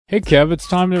Hey Kev, it's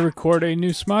time to record a new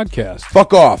Smodcast.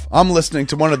 Fuck off. I'm listening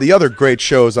to one of the other great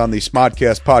shows on the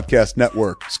Smodcast Podcast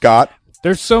Network. Scott?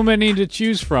 There's so many to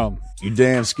choose from. You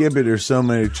damn skippy, there's so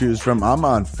many to choose from. I'm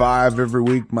on 5 every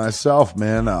week myself,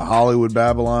 man. Hollywood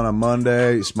Babylon on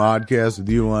Monday, Smodcast with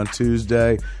you on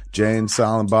Tuesday, Jay and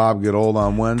Silent Bob Get Old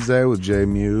on Wednesday with Jay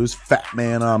Muse, Fat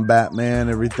Man on Batman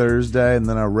every Thursday, and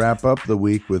then I wrap up the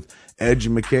week with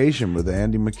Edumacation with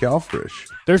Andy McElfresh.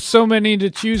 There's so many to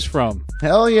choose from.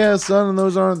 Hell yeah, son, and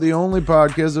those aren't the only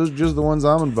podcasts. Those are just the ones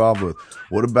I'm involved with.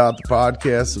 What about the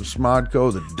podcasts of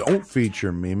Smodco that don't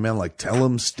feature me, man? Like Tell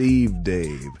 'em Steve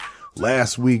Dave,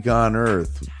 Last Week on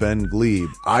Earth with Ben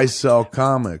Glebe, I Sell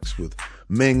Comics with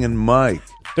Ming and Mike.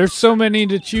 There's so many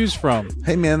to choose from.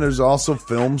 Hey man, there's also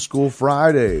Film School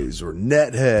Fridays or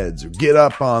Netheads or Get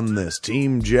Up on This,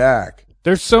 Team Jack.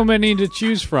 There's so many to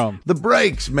choose from. The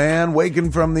Breaks, man.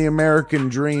 Waking from the American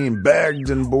Dream,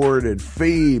 Bagged and Boarded,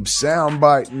 Phoebe,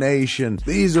 Soundbite Nation.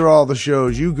 These are all the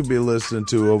shows you could be listening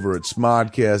to over at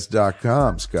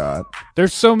smodcast.com, Scott.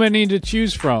 There's so many to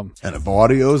choose from. And if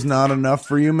audio's not enough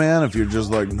for you, man, if you're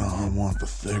just like, no, I want the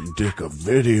thick dick of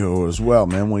video as well,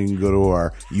 man, well, you can go to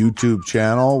our YouTube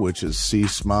channel, which is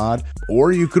C-Smod,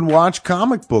 or you can watch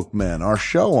Comic Book Men, our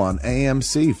show on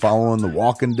AMC, following The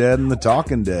Walking Dead and The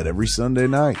Talking Dead every Sunday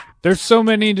night. There's so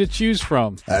many to choose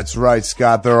from. That's right,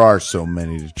 Scott. There are so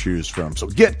many to choose from. So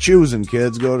get choosing,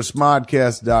 kids. Go to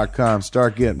smodcast.com.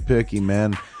 Start getting picky,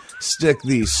 man. Stick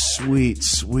these sweet,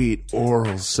 sweet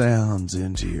oral sounds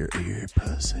into your ear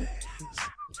pussies.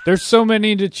 There's so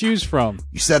many to choose from.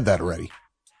 You said that already.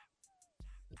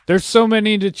 There's so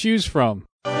many to choose from.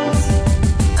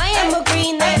 I am a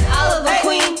green knight, Oliver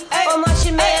Queen. A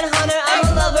Martian Manhunter, I'm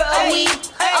a lover of weed.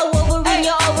 A Wolverine,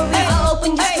 your ovary, I'll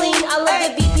open your spleen. I love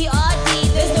it,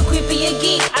 BPRD, there's no creepier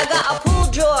geek. I got a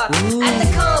pool drawer at the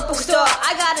comic book store.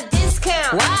 I got a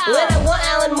discount when I want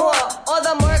Alan Moore. Or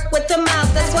the Merc with the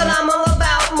mouth, that's what I'm all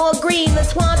about. More green, the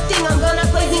Swamp Thing, I'm gonna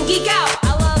play and geek out.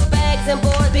 I love bags and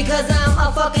boards because I'm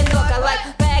a fucking dork. I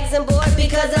like bags and boards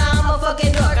because I'm a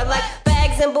fucking dork. I like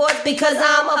bags and boards because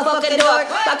I'm a fucking dork.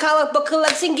 My comic book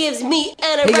collection gives me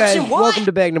an Hey erection. guys, welcome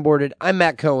to Bagged and Boarded. I'm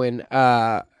Matt Cohen.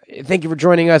 Thank you for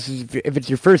joining us. If it's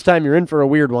your first time, you're in for a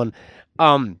weird one.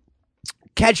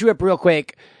 Catch you up real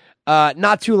quick.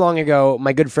 Not too long ago,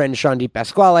 my good friend Shandeep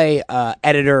Pasquale,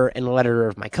 editor and letterer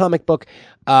of my comic book,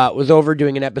 was over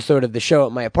doing an episode of the show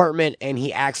at my apartment, and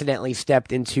he accidentally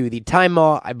stepped into the Time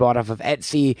Maw I bought off of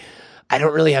Etsy. I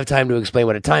don't really have time to explain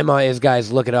what a Time Maw is,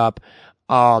 guys. Look it up.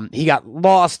 He got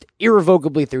lost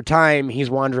irrevocably through time. He's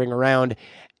wandering around.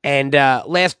 And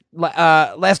last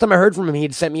time I heard from him, he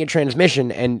had sent me a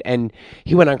transmission, and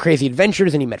he went on crazy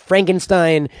adventures, and he met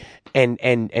Frankenstein and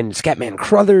Scatman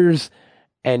Crothers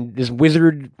and this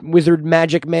wizard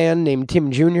magic man named Tim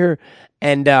Jr.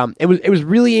 And it was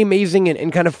really amazing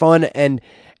and kind of fun, and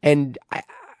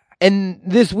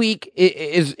this week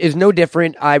is no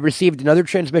different. I received another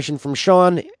transmission from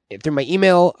Sean through my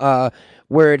email,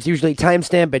 where it's usually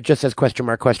timestamp. It just says question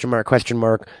mark,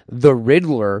 the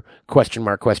Riddler, question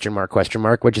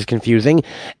mark, which is confusing.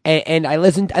 And I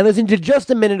listened to just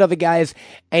a minute of it, guys,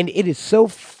 and it is so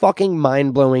fucking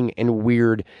mind-blowing and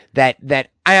weird that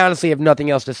I honestly have nothing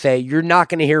else to say. You're not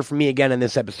going to hear from me again in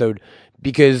this episode,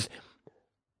 because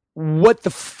what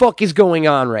the fuck is going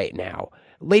on right now?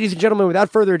 Ladies and gentlemen, without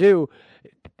further ado,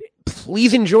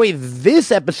 please enjoy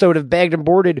this episode of Bagged and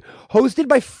Boarded, hosted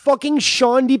by fucking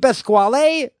Sean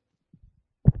DePasquale.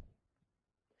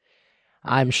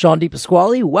 I'm Sean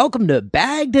DePasquale. Welcome to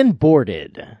Bagged and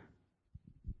Boarded.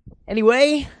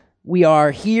 Anyway, we are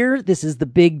here. This is the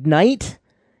big night.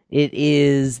 It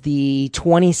is the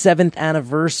 27th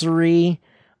anniversary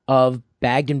of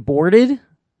Bagged and Boarded.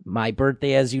 My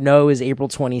birthday, as you know, is April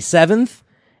 27th,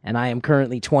 and I am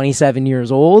currently 27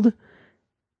 years old.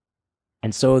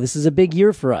 And so this is a big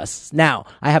year for us. Now,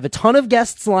 I have a ton of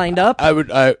guests lined up.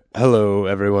 Hello,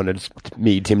 everyone. It's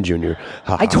me, Tim Jr.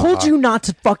 I told you not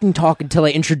to fucking talk until I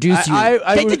introduce you.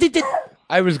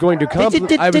 I was going to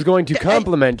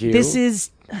compliment you. This is...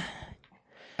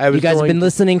 You guys have been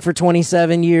listening for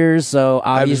 27 years, so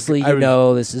obviously you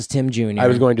know this is Tim Jr. I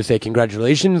was going to say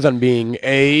congratulations on being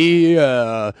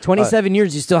a... 27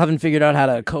 years, you still haven't figured out how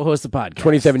to co-host a podcast.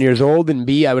 27 years old, and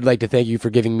B, I would like to thank you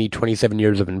for giving me 27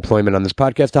 years of employment on this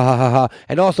podcast. Ha ha ha ha.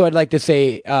 And also I'd like to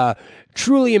say,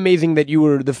 truly amazing that you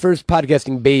were the first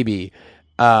podcasting baby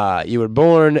You were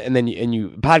born, and then you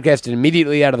podcasted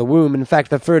immediately out of the womb. In fact,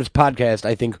 the first podcast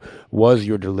I think was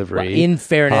your delivery. In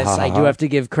fairness, I do have to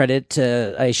give credit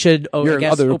to. I should. Your I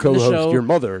guess, other open the co-host, show your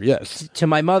mother, yes, to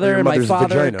my mother Your and my mother's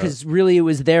father, vagina. because really it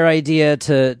was their idea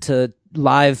to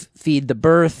live feed the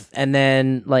birth and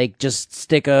then like just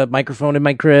stick a microphone in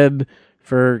my crib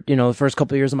for the first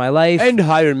couple of years of my life. and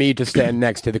hire me to stand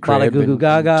next to the Lot of crib goo goo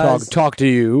and gagas. talk to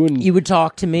you and You would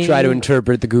talk to me. try to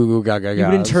interpret the goo goo gaga. You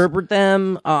would interpret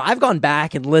them. I've gone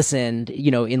back and listened.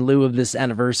 In lieu of this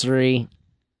anniversary,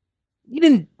 you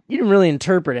didn't really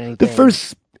interpret anything.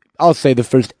 I'll say the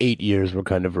first 8 years were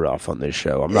kind of rough on this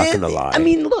show. I'm not going to lie. I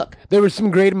mean, look, there were some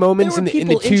great there moments were in the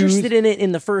people twos. interested in it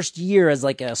in the first year as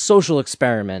like a social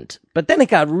experiment, but then it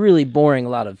got really boring. A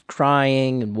lot of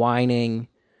crying and whining.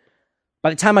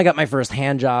 By the time I got my first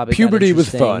hand job, it got Puberty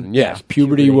was interesting. fun. Yes, Yeah,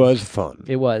 puberty was fun.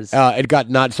 It was. It got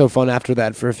not so fun after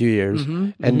that for a few years,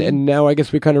 and now I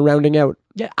guess we're kind of rounding out.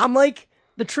 Yeah, I'm like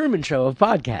the Truman Show of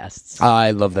podcasts.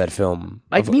 I love that film.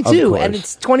 Me of too. course. And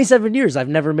it's 27 years. I've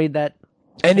never made that.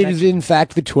 And it is in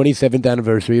fact the 27th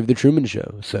anniversary of the Truman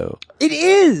Show. So It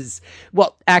is.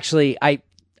 Well, actually, I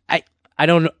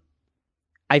don't know.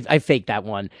 I faked that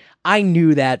one. I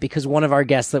knew that because one of our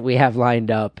guests that we have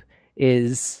lined up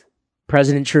is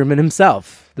President Truman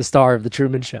himself, the star of the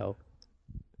Truman Show.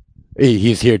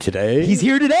 he's here today. He's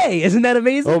here today. Isn't that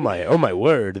amazing? Oh my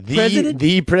word! President?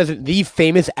 The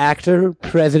famous actor,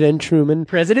 President Truman.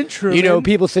 President Truman.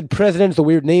 People said president's a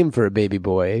weird name for a baby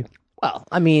boy, Well,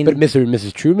 I mean, but Mr. and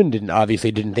Mrs. Truman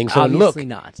obviously didn't think so. And look, Obviously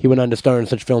not. he went on to star in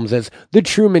such films as The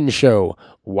Truman Show,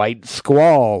 White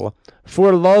Squall,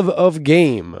 For Love of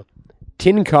Game,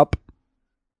 Tin Cup,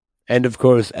 and of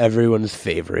course everyone's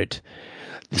favorite,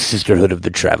 The Sisterhood of the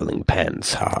Traveling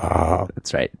Pants.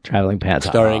 that's right. Traveling Pants.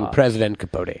 Starring President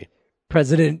Capote.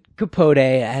 President Capote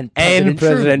and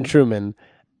President Truman.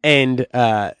 And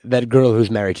that girl who's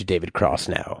married to David Cross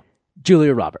now.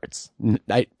 Julia Roberts.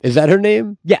 Is that her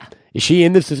name? Yeah, Is she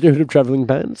in The Sisterhood of Traveling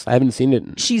Pants? I haven't seen it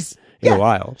in she's a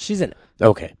while. She's in it.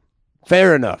 Okay.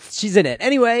 Fair enough. She's in it.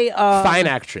 Anyway, Fine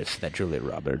actress, that Julia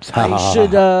Roberts.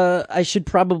 I should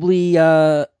probably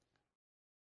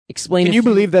explain. Can a you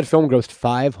few- believe that film grossed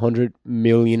 500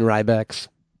 million Rybacks?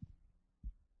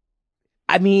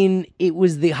 I mean, it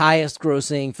was the highest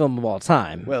grossing film of all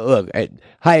time. Well, look,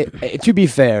 to be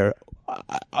fair,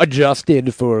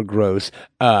 adjusted for gross,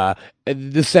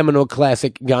 the seminal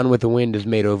classic Gone with the Wind has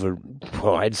made over,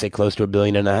 I'd say close to $1.5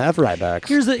 billion Rybacks.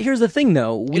 Here's the thing,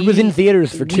 though. It was in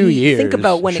theaters for 2 years. Think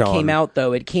about when it Sean. came out,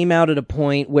 though. It came out at a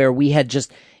point where we had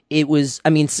just. It was, I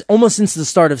mean, almost since the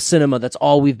start of cinema, that's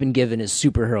all we've been given is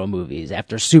superhero movies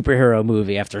after superhero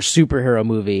movie after superhero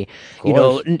movie.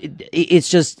 It's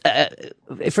just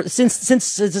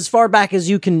since as far back as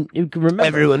you can remember.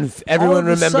 Everyone All of a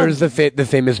remembers sudden- the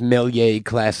famous Méliès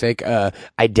classic,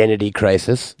 Identity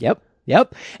Crisis.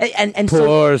 Yep. And so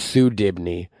Poor Sue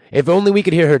Dibney. If only we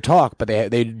could hear her talk, but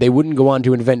they wouldn't go on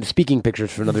to invent speaking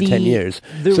pictures for another 10 years.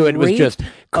 the So it was rape just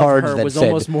cards of her that was said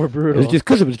almost more brutal. It was just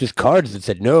because it was just cards that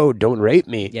said no, don't rape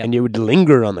me, Yep. and you would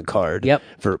linger on the card Yep.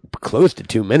 for close to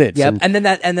 2 minutes. Yep. And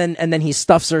And then he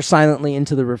stuffs her silently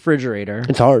into the refrigerator.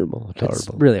 it's horrible. It's It's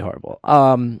horrible. really horrible.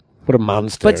 What a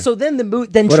monster. But so then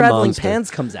What a Traveling monster.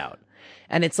 Pants comes out.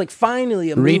 And it's like finally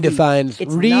a movie. Redefines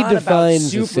It's not about the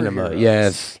cinema. superheroes.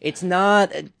 Yes. It's not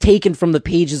taken from the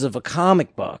pages of a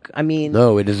comic book. I mean,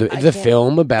 No, it's a can't-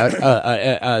 film about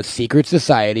a secret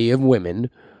society of women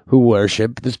who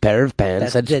worship this pair of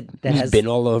pants That that's has been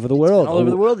all over the world. all over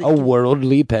the world. A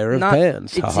worldly pair of not,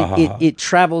 pants. it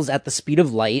travels at the speed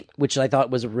of light, which I thought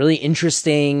was a really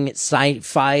interesting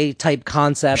sci-fi type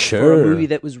concept for Sure. a movie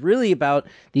that was really about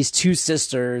these two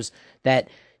sisters that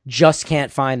just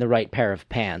can't find the right pair of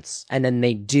pants, and then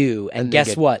they do, and they guess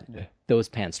get- what? Those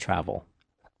pants travel.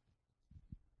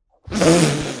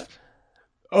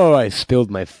 Oh, I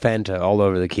spilled my Fanta all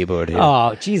over the keyboard here.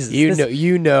 Oh, Jesus!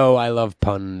 you know I love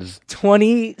puns.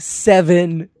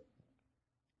 27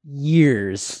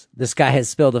 years. This guy has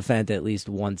spilled a Fanta at least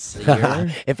once a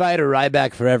year. If I had a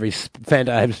Ryback for every Fanta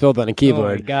I've spilled on a Oh my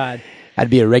keyboard, God, I'd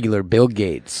be a regular Bill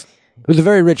Gates, who's a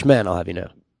very rich man, I'll have you know.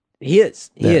 he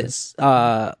is. He Yeah. is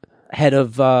head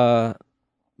of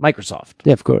Microsoft.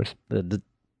 Yeah, of course. The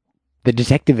The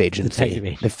detective agency. Detective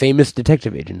agency. The famous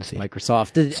detective agency.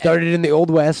 Microsoft Started in the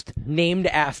Old West. named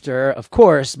after, of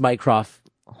course, Mycroft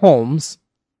Holmes,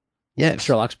 Yes.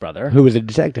 Sherlock's brother. Who was a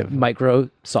detective.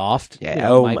 Microsoft. Yeah, you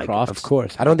know, my Mycroft. of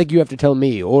course. I don't think you have to tell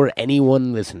me or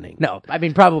anyone listening. No, I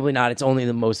mean probably not. It's only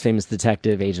the most famous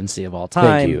detective agency of all time.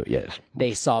 Thank you. Yes.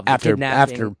 They solved the After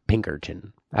kidnapping.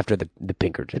 Pinkerton. after the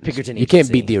Pinkertons. Pinkerton You can't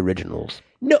Agency. beat the originals.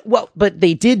 No, well, but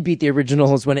they did beat the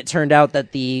originals when it turned out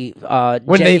that the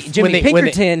Jimmy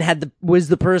Pinkerton was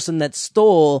the person that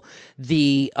stole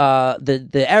the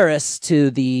heiress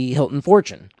to the Hilton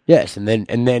fortune. Yes, and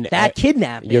then That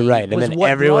kidnapping. You're right, and was then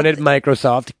what everyone brought at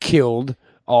Microsoft killed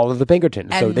all of the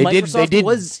Pinkertons. So And they Microsoft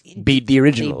did beat the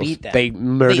originals. They beat them. They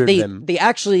murdered them They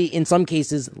actually, in some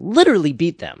cases, literally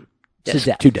beat them to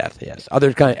death. to death. Yes.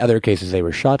 Other cases they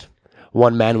were shot.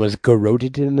 One man was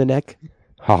garroted in the neck.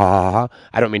 Ha ha ha ha.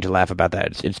 I don't mean to laugh about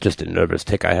that. It's just a nervous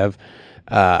tick I have.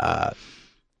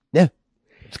 Yeah.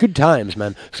 It's good times,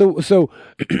 man. So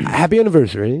happy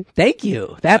anniversary. Thank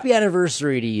you. Happy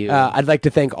anniversary to you. I'd like to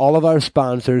thank all of our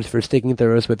sponsors for sticking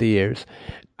through us with the years.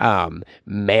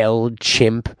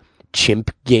 MailChimp,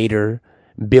 ChimpGator,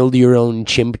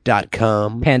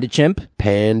 BuildYourOwnChimp.com, Panda Chimp.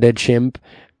 PandaChimp,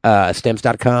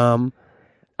 Stamps.com,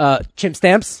 Chimp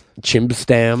stamps. Chimp You need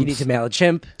Stamps, to mail a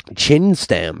chimp. Chin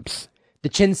Stamps, The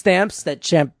chin stamps that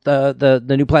champ the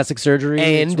new plastic surgery.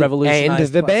 It's and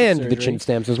revolutionized the plastic band, the surgery. Chin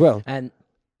Stamps as well. And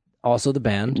also the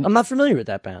band. I'm not familiar with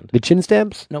that band. The Chin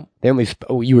Stamps? Nope. They only.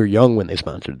 You were young when they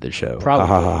sponsored the show. Probably.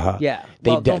 Ha, ha, ha, ha. Yeah.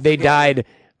 They Well, don't they forget- died.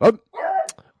 Oh, That's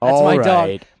all my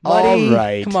right. dog. Buddy, All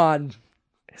right. come on.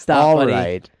 Stop, All buddy.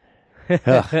 right.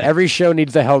 Ugh, every show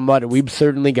needs a Helmut, and we've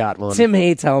certainly got one. Tim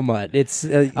hates Helmut. It's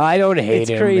I don't hate it's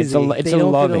him. crazy. It's They a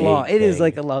don't love get along. hate It is thing.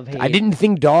 like a love hate. I didn't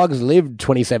think dogs lived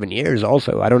 27 years.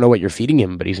 Also, I don't know what you're feeding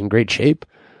him, but he's in great shape.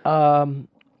 Well,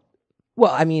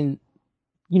 I mean,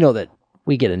 you know that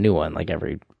we get a new one like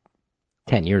every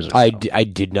 10 years or so. I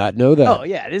did not know that. Oh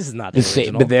yeah, this is not The the same,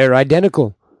 original. but they're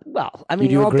identical. Well, I You mean,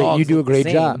 do a all great. dogs You do a look the great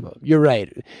same. job. You're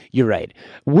right. You're right.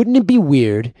 Wouldn't it be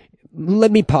weird?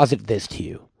 Let me posit this to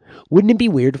you. Wouldn't it be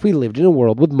weird if we lived in a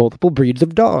world with multiple breeds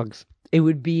of dogs? It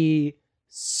would be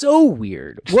so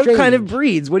weird. What Strange. kind of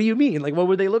breeds? What do you mean? Like, what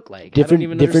would they look like? I don't Different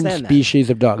even different understand species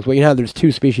of dogs. Well, you know how there's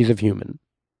two species of human,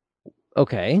 that.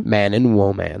 Okay. man and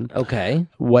woman. Okay.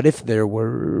 What if there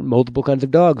were multiple kinds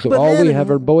of dogs? So But all we then- have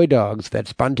are boy dogs that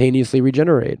spontaneously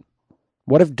regenerate.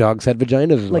 What if dogs had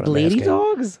vaginas? is Like what I'm lady asking.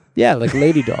 dogs? Yeah, like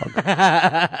lady dog.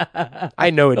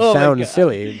 I know it Oh my sounds God.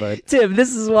 silly, but Tim,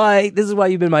 this is why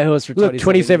you've been my host for look,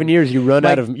 27 years you run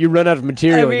out of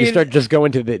material and you mean- start just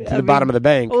going to the bottom of the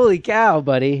bank. Holy cow,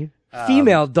 buddy.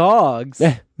 Female dogs.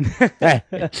 hey,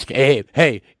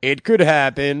 it could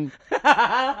happen.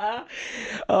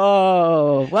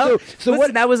 Oh, well, So listen,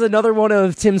 what- that was another one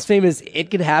of Tim's famous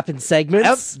It Could Happen segments.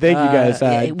 Yep, thank you guys.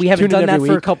 Yeah, we haven't tune in done that every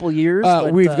for a week. couple years.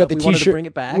 But, We've got the we wanted to t-shirt. bring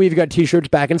it back. We've got t-shirts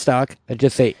back in stock that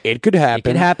just say "It could happen." It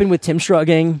Could Happen with Tim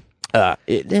shrugging.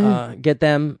 Get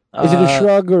them. Is it a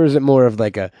shrug or is it more of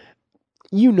like a,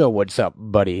 you know what's up,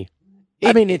 buddy?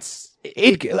 I mean,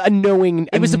 A knowing.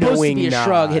 it was supposed to be a knowing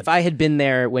shrug. nod. If I had been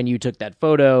there when you took that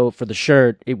photo for the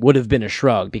shirt, it would have been a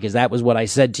shrug because that was what I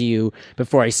said to you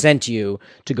before I sent you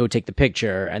to go take the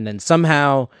picture. And then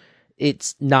somehow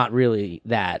it's not really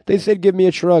that. They said, "Give me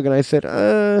a shrug," and I said,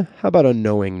 "How about a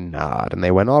knowing nod?" And they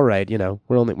went, "All right,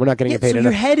 we're not getting Yeah, paid so enough.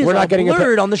 your head is we're all not getting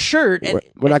blurred on the shirt.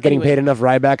 we're not getting paid enough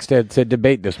Rybacks to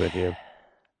debate this with you."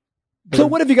 So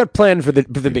what have you got planned for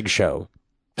the big show?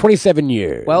 27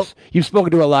 years. Well- you've spoken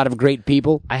to a lot of great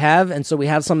people. I have, and so we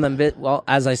have some of them. Well,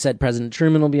 as I said, President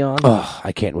Truman will be on. Oh,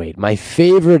 I can't wait. My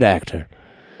favorite actor.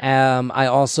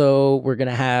 We're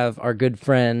gonna have our good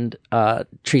friend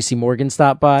Tracy Morgan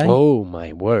stop by. Oh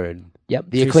my word! Yep,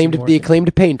 The Tracy acclaimed Morgan.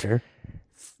 painter.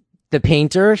 The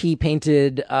painter. He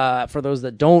painted. For those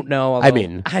that don't know, although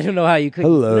I don't know how you could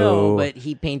hello. know, but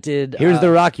he painted. Here's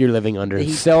the rock you're living under.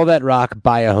 Sell that rock,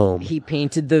 buy a home. He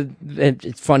painted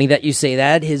it's funny that you say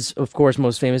that. His, of course,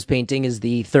 most famous painting is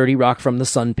the 30 Rock from the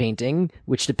Sun painting,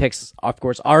 which depicts, of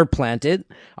course, our planet,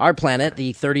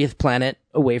 the 30th planet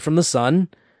away from the sun,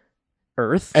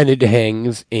 Earth. And it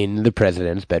hangs in the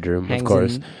president's bedroom, Hangs of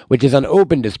course, in- which is on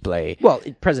open display. Well,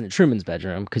 President Truman's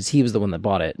bedroom, because he was the one that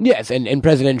bought it. Yes, and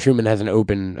President Truman has an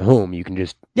open home. You can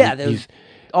just he's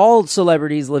all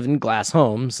celebrities live in glass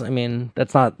homes. I mean,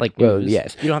 that's not like news. well,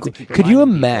 yes. You don't have to keep Could you reminding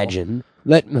people. imagine?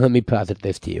 Let me posit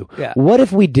this to you. Yeah. What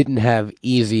if we didn't have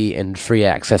easy and free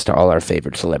access to all our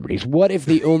favorite celebrities? What if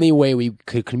the only way we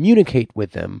could communicate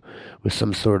with them was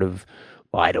some sort of,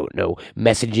 I don't know,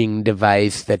 messaging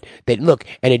device that look,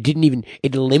 and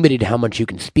it limited how much you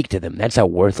can speak to them. That's how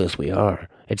worthless we are.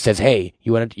 It says, "Hey,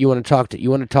 you want to talk to Lisa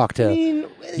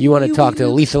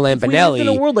If we lived in a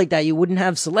Lampanelli? world like that, you wouldn't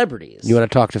have celebrities. You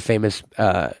want to talk to famous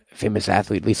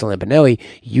athlete Lisa Lampanelli?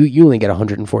 You only get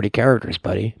 140 characters,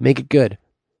 buddy. Make it good."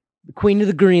 The Queen of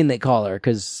the Green, they call her,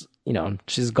 because,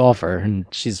 she's a golfer, and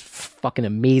she's fucking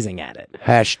amazing at it.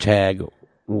 Hashtag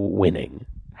winning,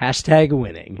 Hashtag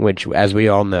winning. which, as we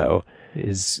all know,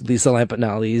 is Lisa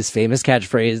Lampanelli's famous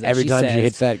catchphrase. That Every time she says,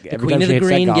 hits that- the every queen time of she the hits that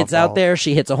green golf gets out ball. there.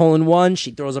 She hits a hole in one.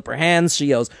 She throws up her hands. She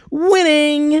yells,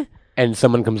 "Winning!" And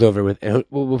someone comes over with,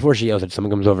 well, before she yells it,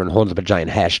 someone comes over and holds up a giant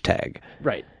hashtag.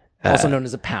 Right. Also known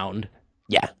as a pound.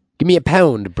 Yeah. Give me a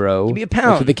pound, bro. Give me a pound.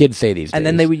 That's what the kids say these days. And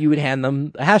then you would hand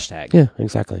them a hashtag. Yeah,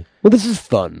 exactly. Well, this is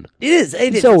fun. It is.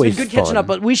 It's always been good catching fun. up,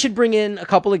 but we should bring in a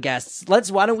couple of guests.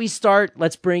 Why don't we start?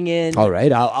 Let's bring in. All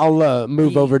right, I'll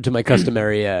move over to my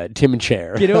customary Tim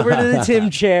chair. Get over to the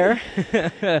Tim chair.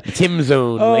 Tim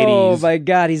zone, Oh ladies. my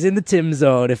God, he's in the Tim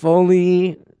zone. If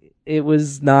only it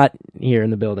was not here in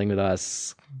the building with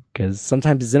us, because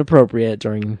sometimes it's inappropriate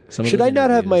during some. Should of I his not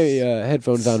have my interviews.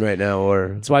 headphones on right now, or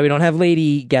That's why we don't have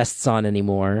lady guests on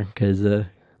anymore, because look?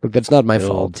 That's not my old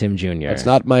fault. Tim Jr. That's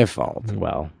not my fault.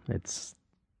 Well, it's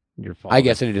your fault. I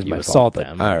guess it is you my assault fault, but-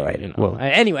 them. all right, you know. well.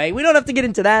 Anyway, we don't have to get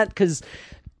into that because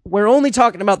we're only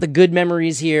talking about the good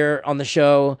memories here on the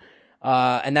show,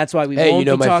 and that's why we Hey, won't you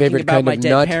know be my talking favorite about kind my of dead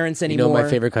nut. parents You anymore. know my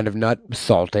favorite kind of nut,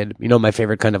 salted. You know my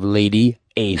favorite kind of lady,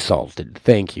 salted.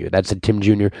 Thank you. That's a Tim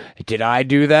Jr. Did I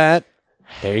do that?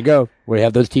 There you go. We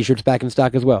have those T-shirts back in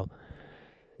stock as well.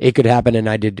 It could happen, and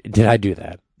I did. Did I do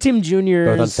that? Tim Both on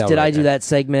Jr.'s sale Did right I Do now. That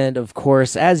segment, of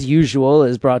course, as usual,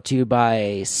 is brought to you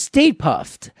by Stay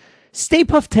Puffed. Stay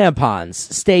Puffed tampons.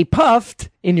 Stay puffed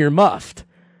in your muffed.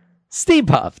 Stay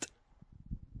Puffed.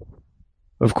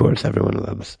 Of course, everyone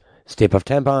loves Stay Puft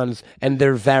tampons and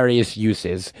their various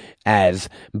uses as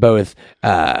both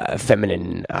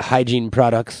feminine hygiene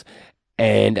products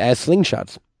and as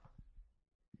slingshots.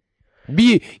 All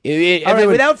right,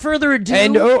 without further ado.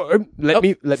 and let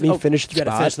me finish the You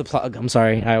gotta spot. finish the plug. I'm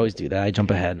sorry. I always do that. I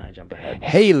jump ahead.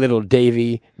 Hey, little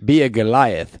Davy, be a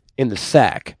Goliath in the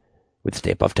sack with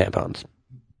Stay Puft tampons.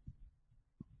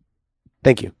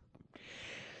 Thank you.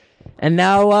 And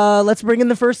now let's bring in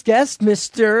the first guest,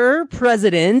 Mr.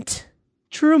 President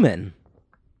Truman.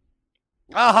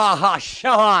 Oh,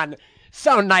 Sean.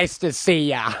 So nice to see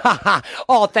ya.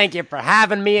 Oh, thank you for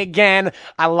having me again.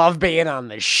 I love being on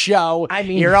the show. I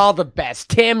mean- you're all the best.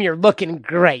 Tim, you're looking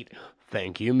great.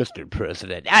 Thank you, Mr.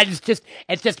 President. It's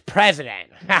just president.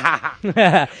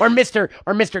 or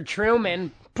Mr.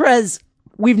 Truman. Prez,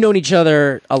 we've known each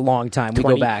other a long time. We go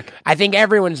 20 back. I think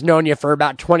everyone's known you for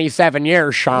about 27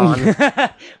 years, Sean.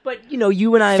 But,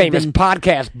 you and I have Famous been...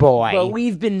 podcast boy. But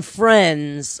we've been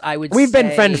friends, I would say. We've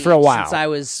been friends for a while. Since I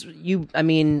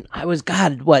was,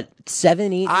 God, what,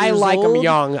 7, 8 years I like them old?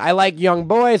 young. I like young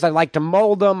boys. I like to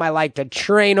mold them. I like to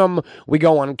train them. We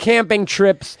go on camping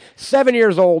trips. 7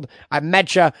 years old. I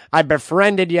met you. I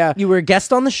befriended you. You were a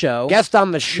guest on the show. Guest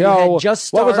on the show. had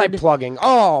just What was I starred- plugging?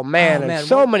 Oh man, Oh, man, and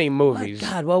so what- many movies.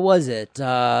 God, what was it?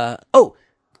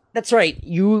 That's right.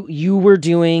 You were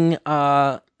doing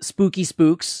Spooky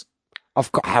Spooks.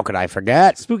 Of course, how could I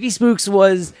forget? Spooky Spooks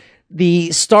was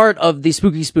the start of the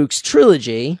Spooky Spooks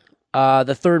trilogy.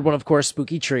 The third one, of course,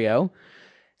 Spooky Trio.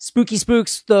 Spooky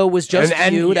Spooks, though, was just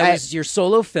And you. That I- was your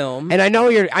solo film. And I know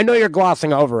you're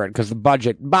glossing over it because the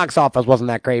box office wasn't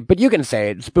that great. But you can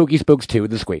say it. Spooky Spooks 2,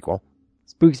 the sequel.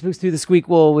 Spooky Spooks 2, the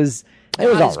Squeakquel was It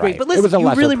was not all as great. right. But It listen, was a you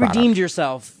lesser really product. redeemed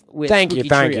yourself with Thank you, Spooky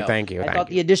thank you, Trio. thank you, I thank thought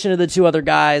you. the addition of the two other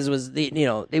guys was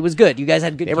it was good. You guys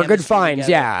had good. They were good chemistry finds,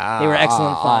 together. yeah. They were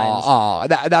excellent finds.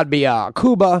 That'd be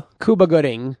Cuba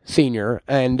Gooding Sr.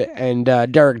 and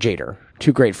Derek Jeter,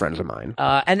 two great friends of mine.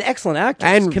 And excellent actors,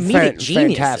 And comedic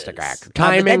geniuses. fantastic actor. But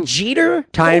Timing. that Jeter,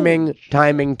 Timing.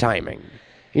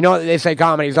 You know what they say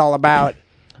comedy's all about?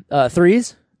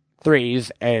 threes.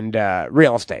 Threes and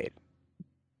real estate.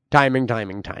 Timing.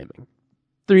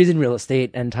 Threes in real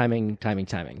estate and timing,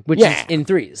 which Yeah. is in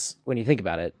threes. When you think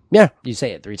about it, Yeah. you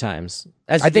say it 3 times.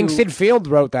 As I think you- Sid Field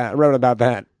wrote about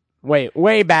that.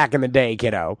 Way back in the day,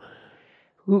 kiddo.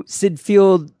 Sid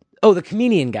Field. Oh, the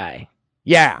comedian guy,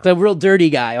 Yeah. the real dirty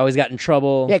guy, always got in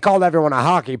trouble. Yeah, called everyone a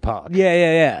hockey puck.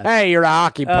 yeah. Hey, you're a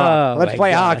hockey puck. Oh, Let's my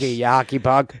play gosh. hockey, you hockey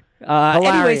puck.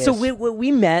 Anyway, so Hilarious.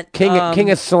 we met. King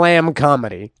of slam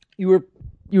comedy. You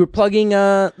were plugging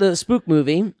the Spook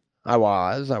movie. I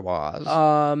was.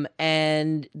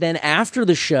 And then after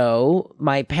the show,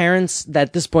 my parents,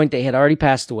 at this point, they had already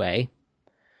passed away.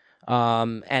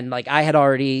 And like I had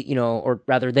already, or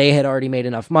rather they had already made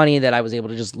enough money that I was able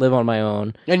to just live on my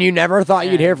own. And you never thought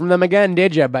you'd hear from them again,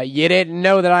 did you? But you didn't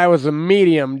know that I was a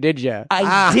medium, did you?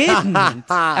 I didn't.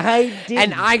 I didn't.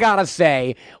 And I gotta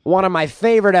say, one of my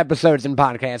favorite episodes in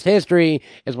podcast history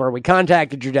is where we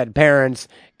contacted your dead parents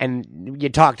and you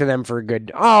talk to them for a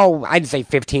good, I'd say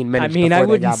 15 I minutes. mean, I before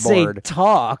they wouldn't got say bored.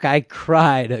 talk. I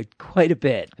cried quite a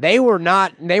bit. They were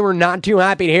not too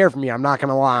happy to hear from you. I'm not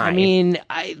gonna lie. I mean,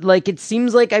 it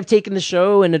seems like I've taken the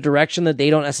show in a direction that they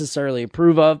don't necessarily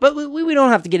approve of, but we don't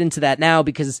have to get into that now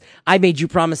because I made you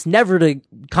promise never to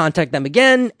contact them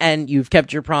again, and you've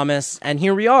kept your promise, and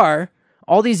here we are,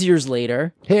 all these years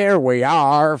later. here we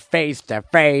are, face to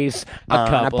face on a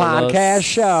couple of podcast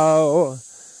show.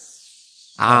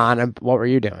 What were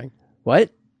you doing?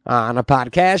 What? On a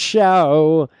podcast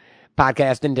show,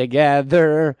 podcasting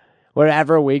together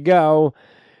wherever we go.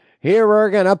 Here we're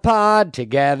gonna pod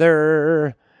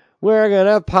together. We're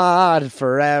gonna pod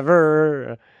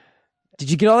forever. Did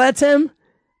you get all that, Tim?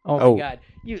 Oh my God.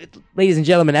 Ladies and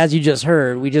gentlemen, as you just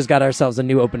heard, we just got ourselves a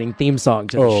new opening theme song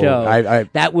to the show.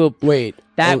 That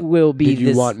will be Did you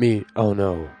this. want me? Oh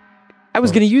no. I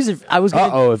was going to use it. I was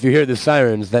going to. If you hear the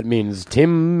sirens, that means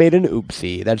Tim made an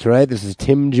oopsie. That's right. This is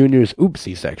Tim Jr.'s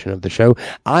oopsie section of the show.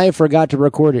 I forgot to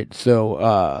record it, so,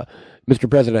 Mr.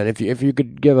 President, if you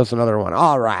could give us another one.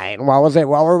 All right. What was it?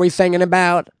 What were we singing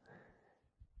about?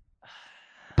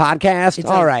 Podcast?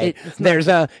 All right. There's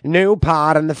a new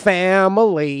pod in the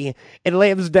family. It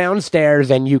lives downstairs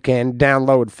and you can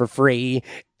download for free.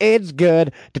 It's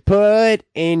good to put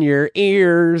in your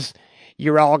ears.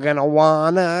 You're all gonna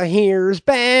wanna hear's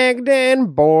bagged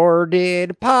and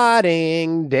boarded,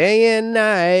 potting day and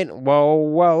night. Whoa,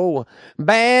 whoa.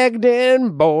 Bagged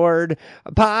and board,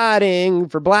 potting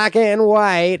for black and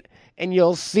white. And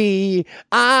you'll see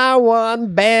I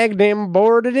want bagged and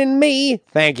boarded in me.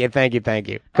 Thank you.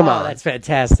 Come on. That's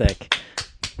fantastic.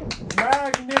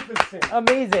 magnificent.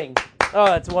 Amazing. Oh,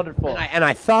 that's wonderful. And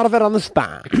I thought of it on the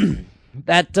spot.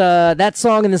 That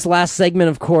song in this last segment,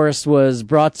 of course, was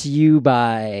brought to you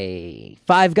by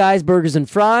Five Guys Burgers and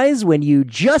Fries. When you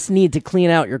just need to clean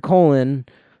out your colon,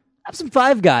 have some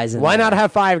Five Guys in Why there. not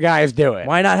have five guys do it?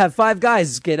 Why not have Five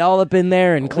Guys get all up in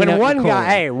there and clean When out one your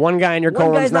guy, colon? one guy in your One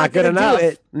colon's guy's not not good gonna enough. do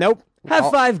it. Nope.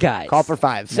 Have Five Guys. Call for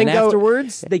five. And then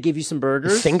afterwards, they give you some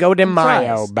burgers. Cinco de and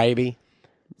Mayo, fries. baby.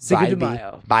 Cinco de Baby.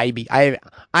 Mayo. Baby.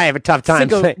 I have a tough time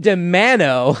Cinco saying de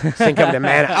Mano. Cinco de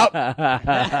Mayo. Oh.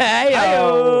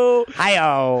 Hi-yo.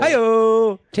 Hi-yo.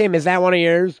 Hi-yo. Tim, is that one of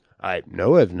yours?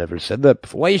 No, I've never said that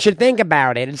before. Well, you should think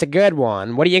about it. It's a good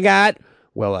one. What do you got?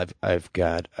 Well, I've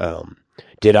got,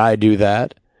 did I do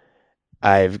that?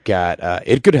 I've got,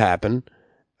 it could happen.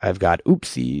 I've got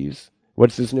oopsies.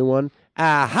 What's this new one?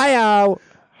 Hi-yo.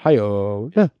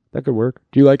 Hi-yo. Yeah, that could work.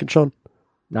 Do you like it, Sean?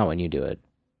 Not when you do it.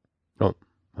 Oh,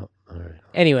 all right.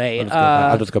 Anyway,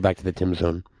 I'll just go back to the Tim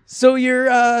zone. so you're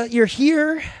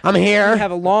here. I'm here. You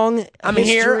have a long I'm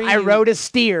here. history. I rode a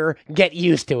steer. Get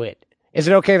used to it. Is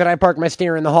it okay that I park my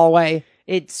steer in the hallway?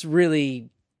 It's really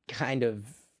kind of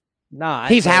not.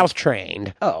 He's but- house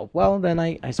trained. Oh, well, then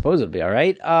I suppose it'll be all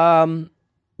right.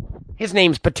 His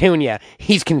name's Petunia.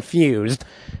 He's confused.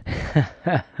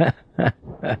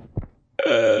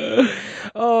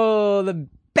 Oh, the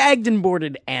bagged and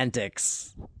boarded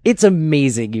antics. It's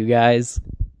amazing, you guys.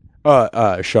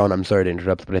 Sean, I'm sorry to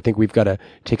interrupt, but I think we've got to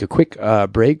take a quick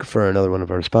break for another one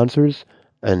of our sponsors.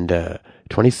 And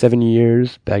 27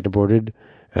 years bagged and boarded.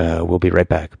 We'll be right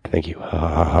back. Thank you. Ha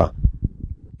ha ha.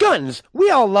 Guns!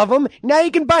 We all love them. Now you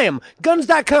can buy them.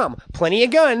 Guns.com. Plenty of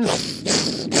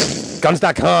guns.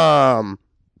 Guns.com.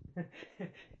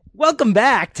 Welcome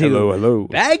back to Hello.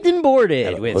 Bagged and Boarded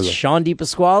Hello, with hello. Sean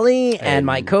DePasquale and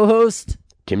my co-host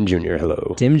Tim Jr.,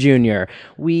 hello. Tim Jr.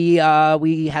 We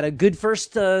had a good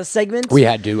first segment. We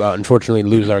had to, unfortunately,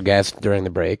 lose our guest during the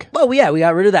break. Well, yeah, we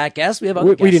got rid of that guest. We have other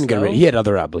We guests, didn't get though. rid. He had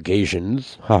other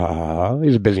obligations. Ha ha ha.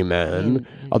 He's a busy man.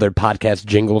 Other podcast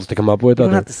jingles to come up with. You don't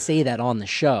Other. have to say that on the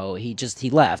show. He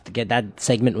left. That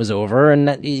segment was over,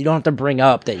 and you don't have to bring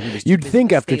up that he was. You'd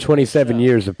think after 27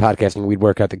 years of podcasting, we'd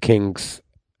work out the kinks.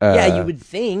 Yeah, you would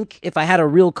think if I had a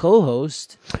real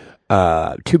co-host.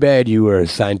 Too bad you were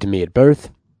assigned to me at birth,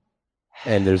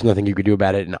 and there's nothing you could do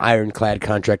about it. An ironclad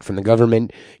contract from the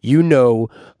government. You know,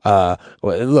 well,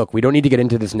 look, we don't need to get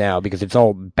into this now because it's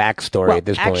all backstory Well, at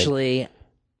this point. actually,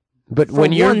 But for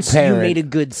when your once parent, you made a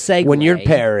good segue. when your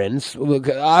parents, look,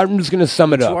 I'm just going to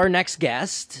sum it to up. our next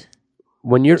guest.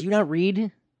 When you're, Do you not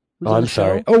read? Who's oh, on I'm the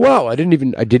sorry. show? Oh wow, I didn't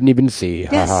even see.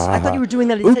 Yes, Ha, ha, ha, I thought ha. you were doing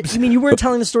that. Oops. You mean you weren't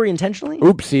telling the story intentionally?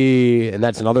 Oopsie, and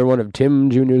that's another one of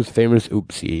Tim Jr.'s famous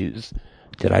oopsies.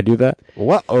 Did I do that?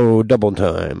 What? Oh, double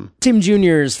time. Tim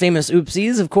Jr.'s famous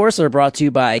oopsies, of course, are brought to you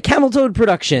by Camel Toad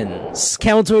Productions.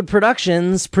 Camel Toad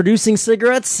Productions, producing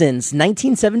cigarettes since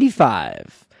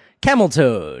 1975. Camel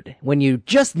Toad. When you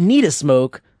just need a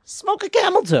smoke, smoke a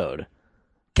Camel Toad.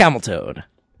 Camel Toad.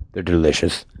 They're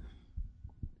delicious.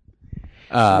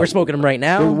 We're smoking them right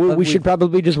now. We should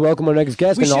probably just welcome our next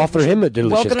guest and offer him a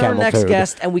delicious welcome our camel next toad.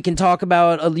 guest, and we can talk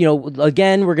about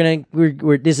again.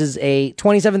 We're this is a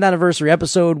 27th anniversary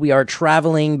episode. We are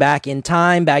traveling back in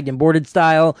time, bagged and boarded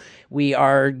style. We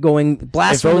are going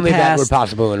blast If from only the that were past.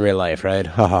 possible in real life, right?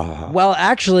 Ha ha ha. Well,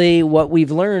 actually, what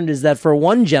we've learned is that for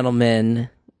one gentleman,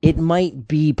 it might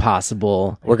be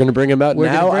possible. We're going to bring him out We're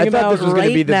now. gonna bring I him thought out this was going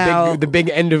to be right now. the big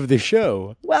end of the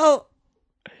show. Well,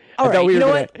 all thought right. we You were know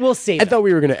gonna- what? We'll save I it. thought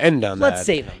we were going to end on that. Let's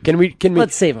save him. Can we?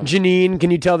 Let's save him. Janine, can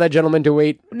you tell that gentleman to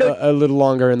wait a little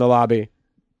longer in the lobby?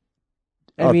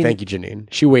 I mean- thank you, Janine.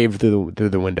 She waved through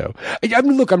the window. I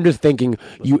mean, look, I'm just thinking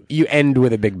you end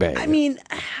with a big bang. I mean,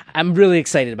 I'm really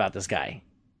excited about this guy.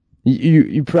 You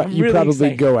really probably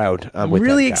excited. go out with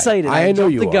really that guy. excited. I I know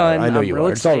jumped you the are. gun. I know I'm you real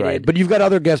are. It's all right. excited. But you've got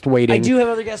other guests waiting. I do have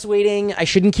other guests waiting. I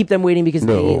shouldn't keep them waiting because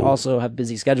they No. also have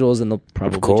busy schedules and they'll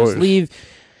probably course. just leave.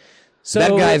 So That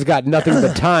guy's got nothing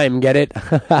but time. Get it?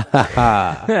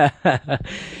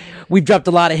 we've dropped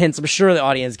a lot of hints. I'm sure the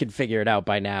audience can figure it out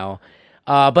by now.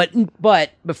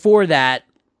 But before that,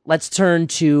 let's turn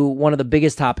to one of the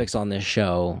biggest topics on this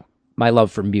show: my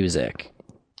love for music.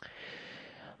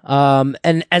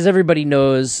 And as everybody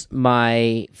knows,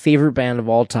 my favorite band of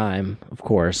all time, of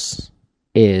course,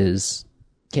 is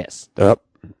Kiss. Up.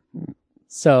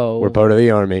 So We're part of the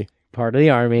army. part of the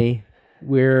army.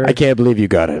 I can't believe you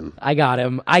got him. I got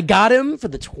him. I got him for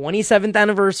the 27th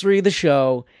anniversary of the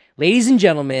show. Ladies and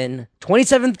gentlemen,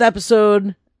 27th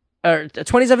episode, or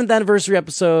 27th anniversary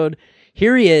episode.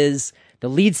 Here he is, the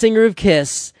lead singer of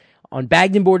Kiss, on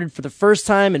Bagged and Boarded for the first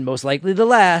time and most likely the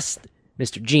last,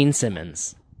 Mr. Gene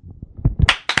Simmons.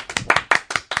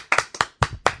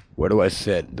 Where do I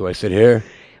sit? Do I sit here?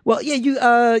 Well, yeah, you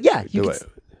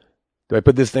Do I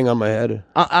put this thing on my head?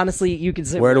 honestly, you can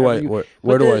sit Where do wherever I you-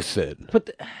 where put do the- I sit? Put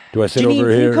the, Do I sit Janine, over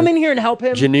can here? you come in here and help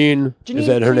him? Janine, is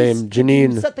that her please, name? can you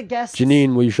Janine. set the guests?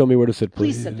 Janine, will you show me where to sit,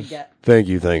 please? Please set the guest. Thank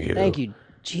you, thank you. Thank you.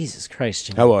 Jesus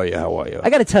Christ, Janine. How are you? How are you? I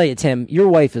gotta tell you, Tim, your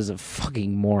wife is a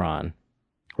fucking moron.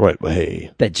 What?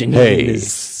 Hey. That Janine Hey,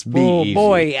 is. be Oh easy.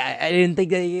 boy, I didn't think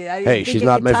that. I didn't Hey, think she's I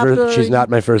not could my top first. the- She's not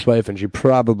my first wife, and she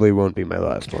probably won't be my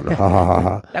last one. Ha ha ha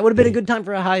ha. That would have been a good time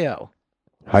for a hi-yo.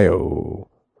 Hi-yo.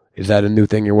 Is that a new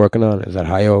thing you're working on? Is that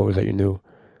hi-yo? Is that your new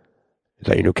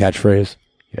catchphrase?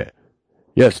 Yeah.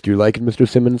 Yes. Do you like it, Mr.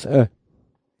 Simmons?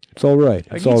 It's all right.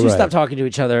 It's You all two right. stop talking to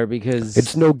each other because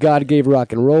It's no God gave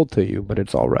rock and roll to you, but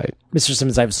it's all right. Mr.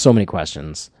 Simmons, I have so many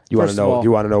questions. You want to First of know? all- Do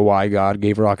you want to know why God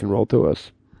gave rock and roll to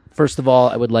us? First of all,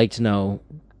 I would like to know,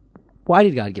 why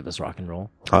did God give us rock and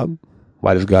roll?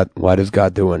 Why does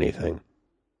God do anything?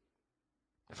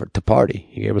 To party.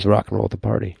 He gave us rock and roll to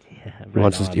party. He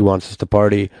wants us to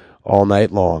party all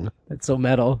night long That's so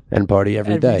metal. and party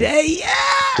every day. Yeah!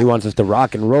 He wants us to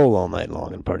rock and roll all night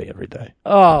long and party every day.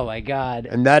 Oh my God.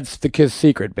 And that's the Kiss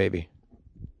secret, baby.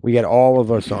 We get all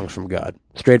of our songs from God,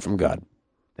 straight from God.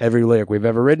 Every lyric we've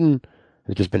ever written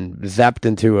has just been zapped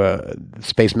into a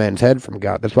spaceman's head from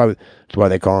God. That's why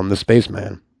they call him the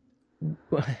spaceman.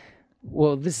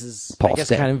 Well, this is, Paul I guess,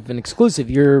 Stan. kind of an exclusive.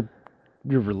 You're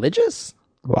religious?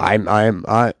 Well,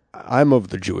 I'm of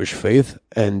the Jewish faith,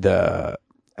 and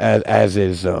as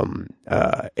is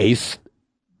Ace.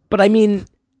 But I mean,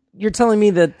 you're telling me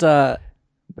that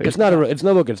It's not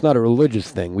a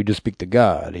religious thing. We just speak to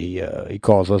God. He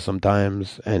calls us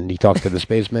sometimes, and he talks to the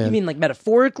spaceman. you mean like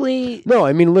metaphorically? No,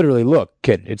 I mean literally. Look,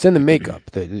 kid, it's in the makeup.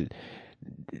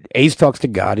 Ace talks to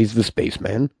God. He's the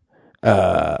spaceman.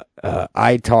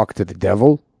 I talk to the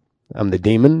devil. I'm the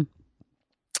demon.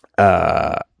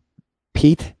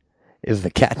 Pete is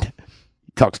the cat.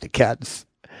 He talks to cats.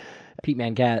 Pete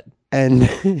Man Cat. And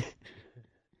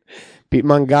Pete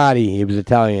Mangati, he was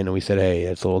Italian, and we said, hey,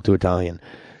 that's a little too Italian,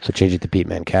 so change it to Pete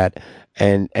Man Cat.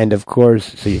 And of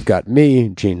course, so you've got me,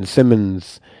 Gene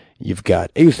Simmons, you've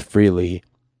got Ace Frehley,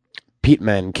 Pete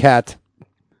Man Cat.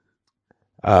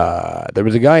 There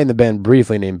was a guy in the band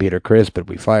briefly named Peter Criss, but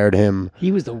we fired him.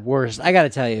 He was the worst. I got to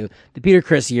tell you, the Peter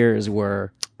Criss years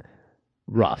were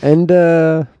rough. And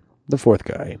the fourth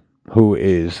guy, who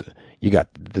is, you got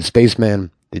the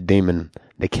spaceman, the demon,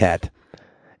 the cat,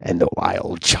 and the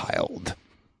wild child.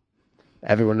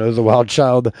 Everyone knows the wild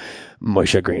child,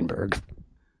 Moshe Greenberg.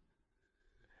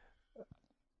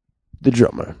 The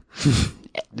drummer.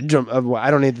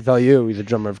 I don't need to tell you, he's a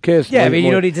drummer of Kiss. Yeah, I mean,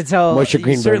 you don't need to tell. Moshe you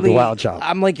Greenberg, the certainly- wild child.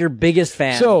 I'm like your biggest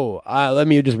fan. So, let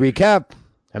me just recap.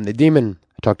 I'm the demon.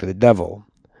 I talk to the devil.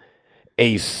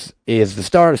 Ace is the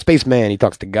star, spaceman. He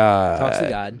talks to God. talks to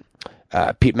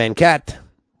God. Pete Man Cat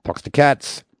talks to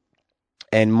cats.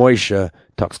 And Moshe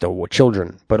talks to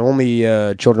children, but only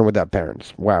children without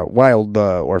parents. Wow, wild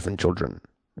orphan children.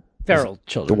 Feral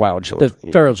children. The wild children.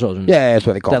 The feral children. Yeah, that's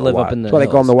what they call That them. live up in the That's why they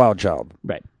call hills. them the wild child.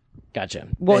 Right. Gotcha.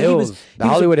 Well, the he hills, was. the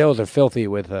Hollywood Hills are filthy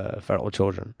with feral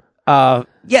children. Yeah,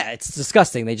 it's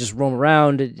disgusting. They just roam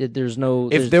around. There's no.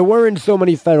 If there weren't so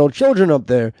many feral children up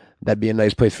there, that'd be a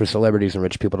nice place for celebrities and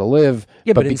rich people to live.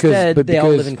 yeah, but because, instead but they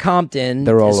all because live in Compton,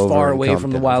 they're all as over far in away from Compton,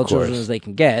 the of wild children course. as they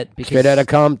can get. Because straight out of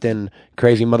Compton,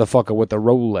 crazy motherfucker with the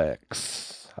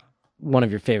Rolex. one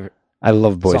of your favorite I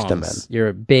love Boyz II Men. songs. You're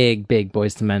a big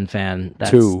Boyz II Men fan.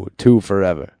 That's Two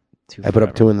forever. two I put up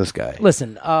forever. two in the sky.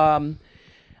 Listen,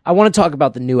 I want to talk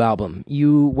about the new album.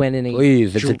 You went in a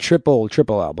Please, it's a triple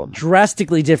album.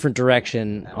 drastically different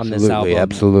direction on this album.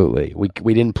 Absolutely.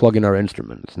 We didn't plug in our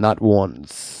instruments, not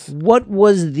once. What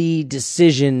was the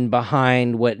decision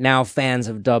behind what now fans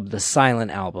have dubbed the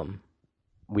Silent Album?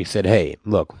 We said, hey,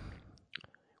 look,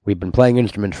 we've been playing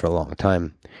instruments for a long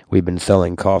time. We've been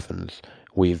selling coffins.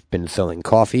 We've been selling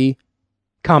coffee,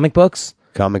 Comic books,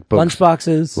 comic books,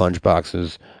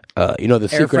 lunchboxes. You know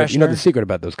the Air secret. You know freshener? the secret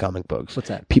about those comic books. What's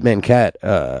that? Pete Mancat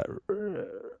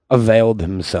availed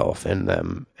himself in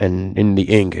them, and in the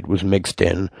ink it was mixed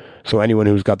in. So anyone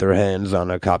who's got their hands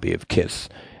on a copy of Kiss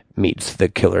meets the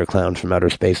Killer Clowns from Outer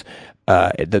Space.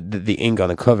 The ink on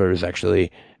the cover is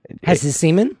actually Has his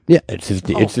semen? yeah, it's his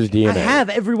DNA. I have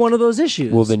every one of those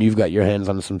issues. Well, then you've got your hands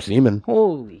on some semen.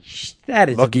 Holy that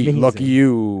is Lucky amazing.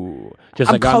 you. Just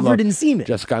I'm like covered in semen.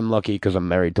 Just like I'm lucky because I'm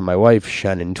married to my wife,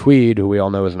 Shannon Tweed, who we all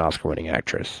know is an Oscar-winning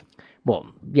actress. Well,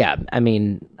 yeah, I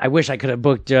mean, I wish I could have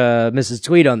booked Mrs.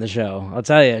 Tweed on the show. I'll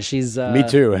tell you, she's... Me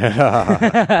too.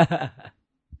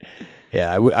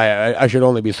 Yeah, I should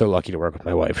only be so lucky to work with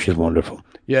my wife. She's wonderful.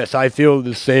 Yes, I feel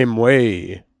the same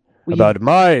way about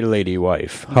my lady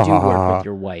wife. You do work with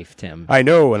your wife, Tim. I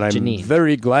know, and I'm Janine.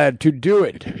 very glad to do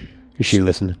it. Is she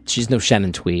listening? She's no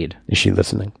Shannon Tweed. Is she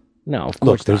listening? No, of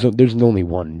Look, course not. there's only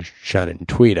one Shannon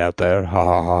Tweed out there. Ha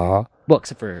ha ha ha. Well,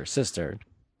 except for her sister.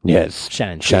 Yes,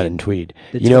 Shannon Tweed.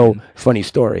 The You know, twin. funny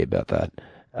story about that.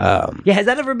 Yeah, has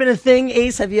that ever been a thing,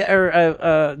 Ace? Have you,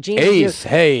 or Gene? Ace,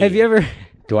 hey. Have you ever...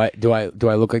 Do I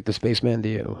look like the spaceman to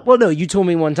you? Well, no, you told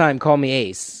me one time, call me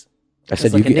Ace. I It's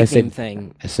said like you. a I nickname said.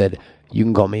 thing. I said you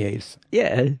can call me Ace.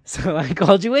 Yeah, so I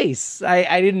called you Ace.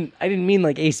 I didn't mean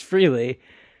like Ace Frehley.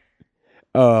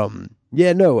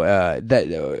 Yeah, no.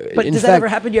 That. But in does that fact, ever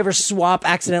happen? Do you ever swap,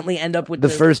 accidentally end up with the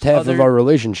first half other... of our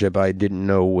relationship, I didn't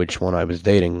know which one I was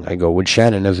dating. I go, which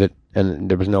Shannon is it? And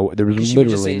there was she would just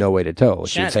literally say no way to tell.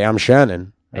 Shannon. She'd say, I'm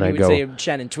Shannon. And I you would go, say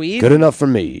Shannon Tweed? good enough for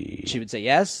me. She would say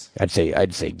yes? I'd say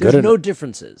There's good no enough.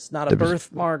 differences. Not a There was-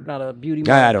 birthmark, not a beauty mark.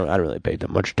 I don't really pay that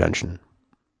much attention.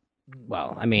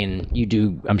 Well, I mean, you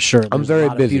do, I'm sure. I'm there's very a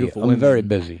lot of busy. beautiful I'm women very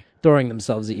busy. throwing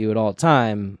themselves at you at all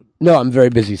time. No, I'm very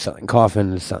busy selling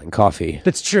coffins, selling coffee,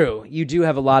 That's true. You do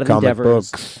have a lot of comic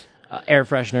endeavors. books, Air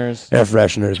fresheners. air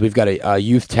fresheners. We've got a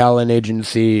youth talent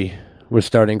agency we're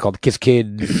starting called Kiss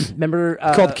Kids. Remember?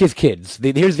 It's called Kiss Kids.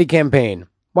 Here's the campaign.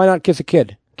 Why not kiss a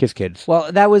kid? Kiss Kids.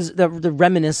 Well, that was the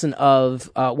reminiscent of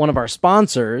one of our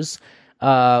sponsors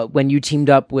when you teamed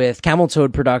up with Camel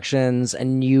Toad Productions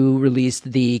and you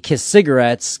released the Kiss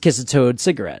cigarettes, Kiss a Toad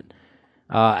cigarette.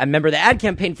 I remember the ad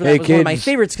campaign for that Hey, was one of my kids.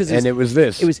 favorites because And it was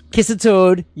this. it was Kiss a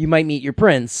Toad, you might meet your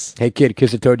prince. Hey kid,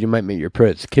 kiss a toad, you might meet your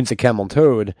prince. Kiss a camel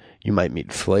toad, you might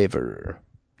meet flavor.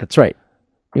 That's right.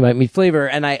 You might meet Flavor,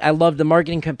 and I loved the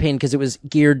marketing campaign because it was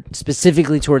geared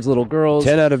specifically towards little girls.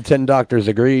 10 out of 10 doctors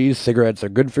agrees cigarettes are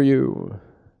good for you.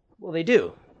 Well, they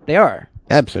do. They are.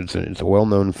 Absolutely, it's a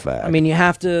well-known fact. I mean, you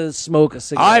have to smoke a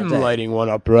cigarette. I'm a day. lighting one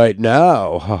up right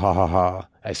now. Ha ha ha ha.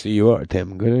 I see you are,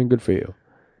 Tim. Good for you.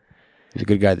 He's a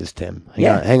good guy, this Tim.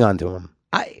 Hang on to him.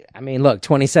 I mean, look,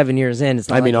 27 years in. It's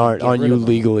not I mean, like aren't get rid you of him.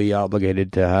 legally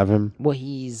obligated to have him? Well,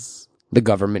 he's The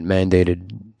government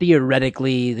mandated.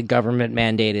 theoretically the government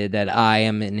mandated that I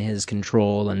am in his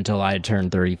control until I turn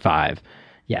 35.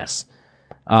 Yes.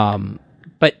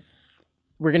 But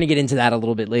we're going to get into that a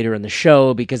little bit later in the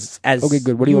show because as Okay,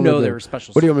 good. What do you want me to do? there are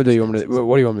special What do you want me to do?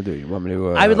 What do you want me to do? You want me to?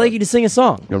 I would like you to sing a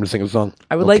song. You want me to sing a song?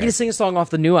 I would like you to sing a song off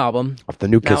the new album. off the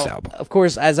new Kiss Now, album. Of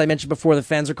course, as I mentioned before, the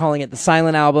fans are calling it the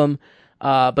Silent Album.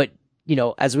 But you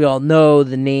know, as we all know,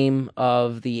 the name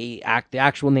of the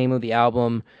actual name of the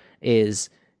album is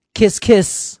Kiss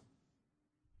Kiss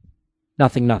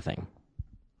Nothing Nothing.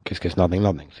 Kiss Kiss Nothing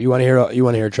Nothing. So you want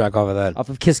to hear a track off of that? Off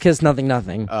of Kiss Kiss Nothing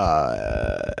Nothing.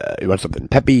 You want something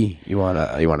peppy? You want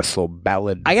a slow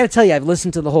ballad? I got to tell you, I've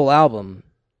listened to the whole album.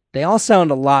 They all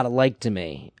sound a lot alike to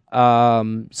me. So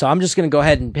I'm just going to go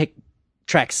ahead and pick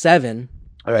track 7.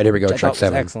 All right, here we go. which I Track thought was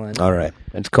 7. excellent. All right,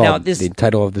 it's called. Now, this- The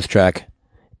title of this track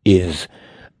is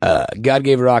 "God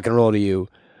Gave Rock and Roll to You.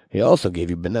 He also gave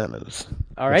you bananas."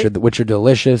 All right. which are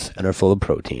delicious and are full of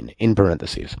protein. In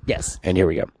parentheses. Yes. And here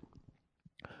we go.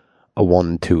 a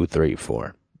 1, 2, 3,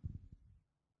 4.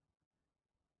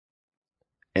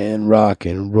 And rock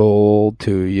and roll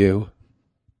to you.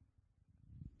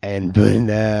 And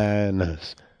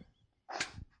bananas.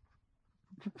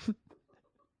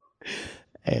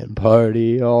 And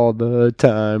party all the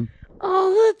time. All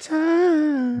the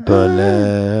time.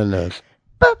 Bananas.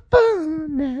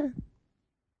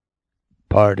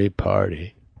 Party,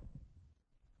 party.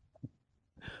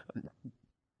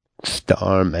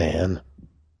 Starman.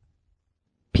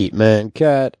 Pete Man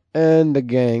Cat and the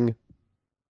gang.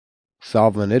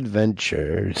 Solving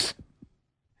adventures.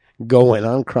 Going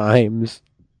on crimes.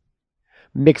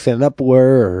 Mixing up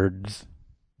words.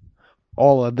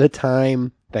 All of the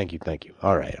time. Thank you.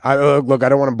 All right. Look, I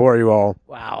don't want to bore you all.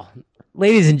 Wow.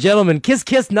 Ladies and gentlemen, Kiss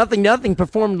Kiss Nothing Nothing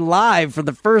performed live for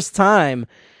the first time.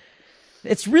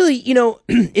 It's really,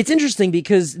 it's interesting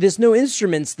because this no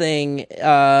instruments thing,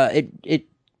 it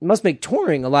must make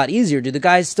touring a lot easier. Do the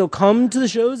guys still come to the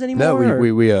shows anymore? No, we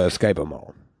Skype them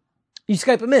all. You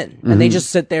Skype them in, and they just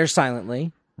sit there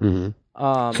silently.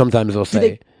 Mm-hmm. Sometimes they'll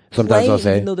say.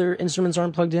 Even though their instruments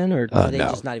aren't plugged in, or do they no,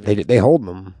 just not even? They hold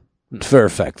them for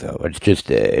effect though. It's just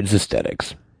it's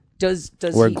aesthetics.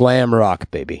 We're glam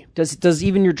rock, baby. Does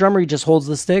even your drummer, he just holds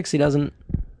the sticks? He doesn't.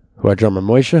 Who, our drummer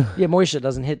Moishe? Yeah, Moishe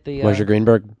doesn't hit the. Moishe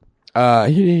Greenberg.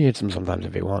 He hits them sometimes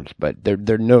if he wants, but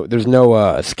there's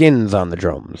no skins on the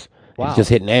drums. Wow. He's just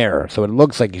hitting air, so it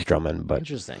looks like he's drumming. But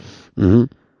interesting. Mm-hmm.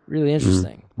 Really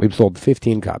interesting. Mm-hmm. We've sold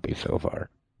 15 copies so far.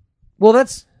 Well,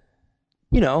 that's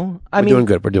we're doing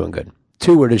good. We're doing good.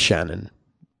 2 were to Shannon.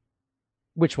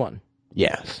 Which one?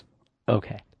 Yes.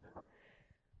 Okay.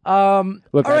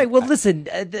 Look, all right. Well, listen.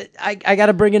 I got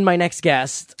to bring in my next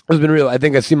guest. It's been real. I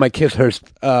think I see my kiss hearse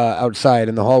outside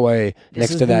in the hallway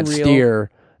next to that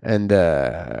steer, and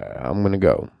I'm gonna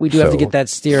go. We do have to get that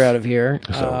steer out of here.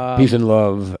 So peace and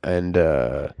love, and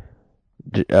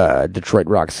Detroit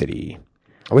Rock City.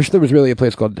 I wish there was really a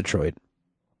place called Detroit.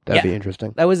 That'd be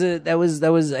interesting. That was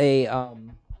a.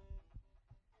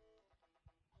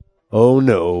 Oh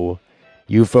no.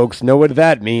 You folks know what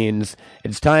that means.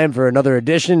 It's time for another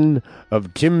edition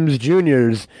of Tim's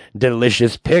Jr.'s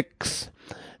Delicious Picks.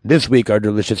 This week, our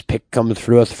delicious pick comes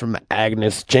through us from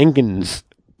Agnes Jenkins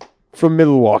from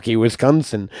Milwaukee,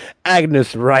 Wisconsin.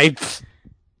 Agnes writes,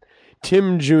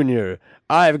 Tim Jr.,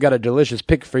 I've got a delicious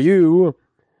pick for you.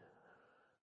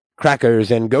 Crackers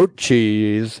and goat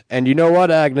cheese. And you know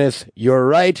what, Agnes? You're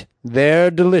right. They're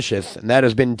delicious. And that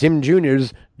has been Tim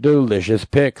Jr.'s Delicious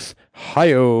Picks.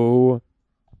 Hi-yo.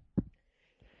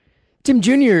 Tim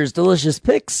Jr.'s Delicious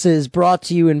Picks is brought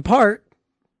to you in part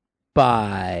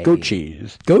by Goat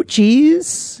cheese. Goat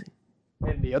cheese.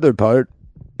 And the other part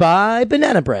by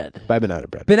banana bread. By banana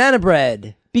bread. Banana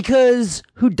bread. Because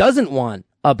who doesn't want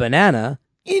a banana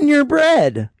in your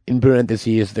bread? In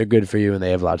parentheses, they're good for you and they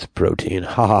have lots of protein.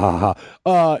 Ha ha ha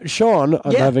ha. Sean,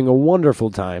 I'm having a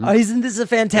wonderful time. Isn't this a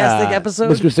fantastic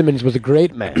episode? Mr. Simmons was a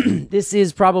great man. This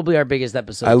is probably our biggest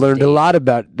episode. I learned a lot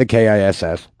about the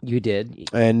KISS. You did.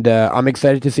 And I'm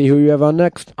excited to see who you have on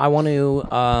next. I want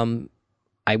to,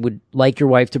 I would like your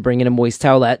wife to bring in a moist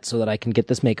towelette so that I can get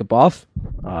this makeup off,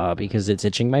 because it's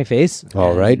itching my face.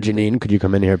 All right, Janine, could you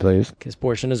come in here, please? This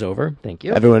portion is over. Thank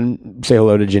you. Everyone say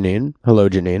hello to Janine. Hello,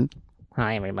 Janine.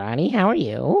 Hi, everybody. How are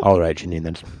you? All right,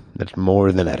 Janine. That's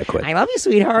more than adequate. I love you,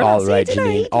 sweetheart. All right,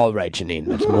 Janine. All right, Janine.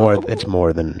 That's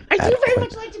more than adequate. I do very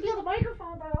much like to be on the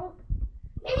microphone, though.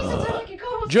 Maybe sometime I can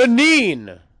co-host.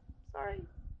 Janine! Sorry.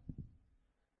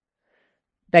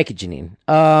 Thank you,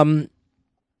 Janine.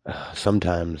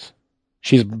 Sometimes.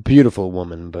 She's a beautiful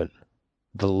woman, but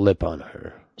the lip on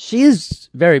her. She is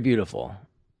very beautiful.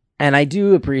 And I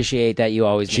do appreciate that you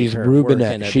always She's make her work in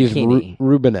Rubenesque. a She's bikini.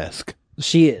 Rubenesque.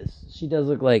 She is. She does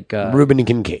look like Ruben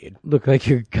Kincaid, look like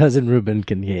your cousin Ruben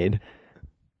Kincaid,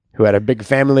 who had a big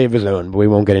family of his own, but we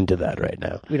won't get into that right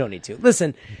now. We don't need to.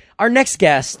 Listen, our next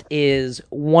guest is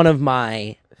one of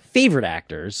my favorite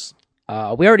actors.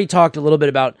 We already talked a little bit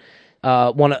about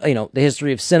the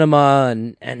history of cinema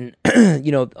and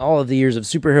all of the years of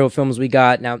superhero films we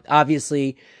got. Now,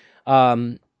 obviously,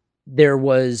 there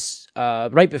was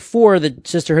right before the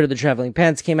Sisterhood of the Traveling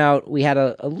Pants came out, we had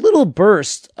a little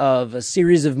burst of a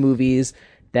series of movies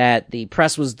that the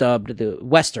press was dubbed the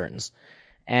Westerns.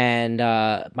 And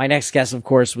my next guest, of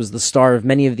course, was the star of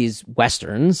many of these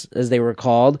Westerns, as they were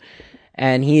called.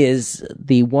 And he is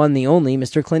the one, the only,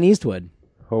 Mr. Clint Eastwood.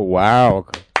 Oh, wow.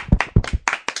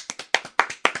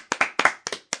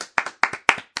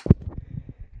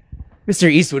 Mr.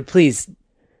 Eastwood, please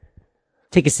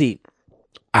take a seat.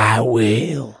 I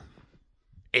will.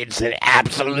 It's an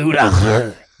absolute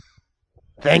honor.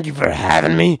 Thank you for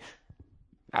having me.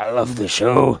 I love the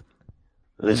show.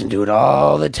 Listen to it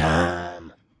all the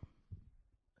time.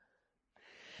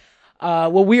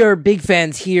 Well, we are big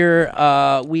fans here.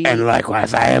 And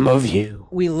likewise, I am of you.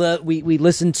 We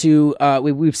listen to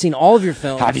we've seen all of your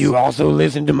films. Have you also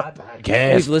listened to my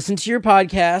podcast? We've listened to your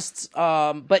podcasts.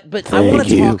 But I Thank want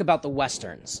to you. talk about the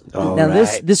westerns. All now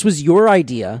right. this was your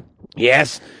idea.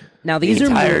 Yes. Now these The are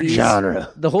entire movies,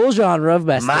 genre. the whole genre of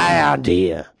western. My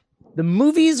idea. The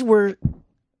movies were,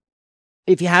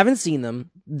 if you haven't seen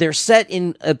them, they're set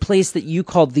in a place that you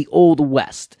called the Old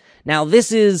West. Now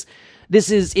it's almost.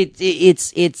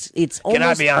 Can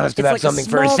I be honest it's about like something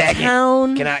for a small second?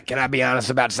 Town. Can I be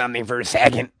honest about something for a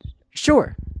second?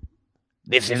 Sure.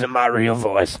 This isn't my real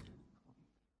voice.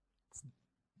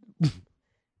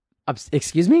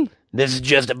 Excuse me? This is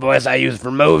just a voice I use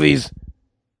for movies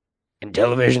and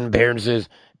television appearances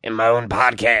and my own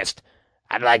podcast.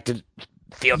 I'd like to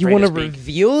feel You free want to to speak.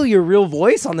 reveal your real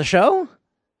voice on the show?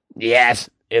 Yes,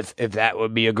 if that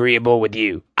would be agreeable with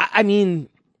you. I mean,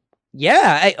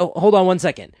 yeah. Hold on one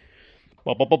second.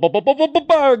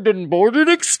 Bagged and boarded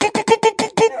exclusives.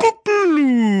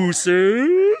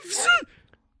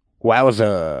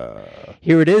 Wowza.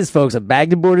 Here it is, folks. A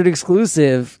bagged and boarded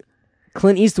exclusive.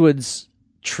 Clint Eastwood's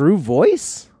true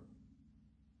voice.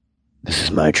 This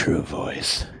is my true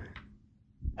voice.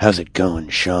 How's it going,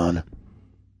 Sean?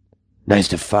 Nice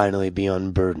to finally be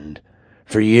unburdened.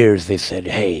 For years they said,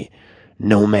 hey,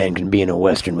 no man can be in a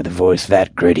Western with a voice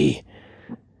that gritty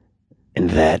and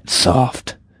that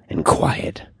soft and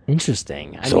quiet.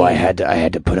 Interesting. I had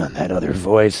to put on that other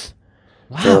voice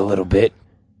for a little bit.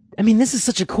 I mean, this is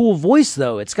such a cool voice,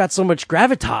 though. It's got so much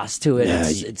gravitas to it. Yeah,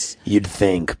 It's you'd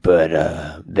think,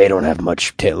 but they don't have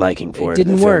much liking for it.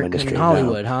 didn't in the work film industry, in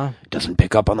Hollywood, no. huh? Doesn't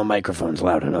pick up on the microphones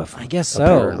loud enough. I guess so.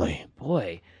 Apparently.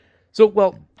 Boy. So,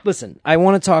 well, listen. I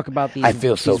want to talk about these, I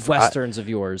feel so these westerns of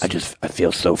yours. I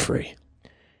feel so free.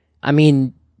 I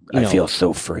mean, I feel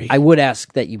so free. I would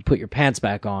ask that you put your pants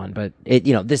back on, but it's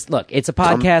a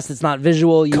podcast. It's not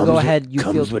visual. You go ahead. You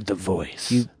comes feel with the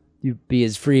voice. you be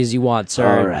as free as you want,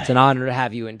 sir. All right. It's an honor to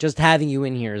have you, and just having you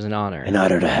in here is an honor. An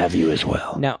honor to have you as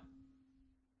well. Now,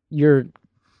 you're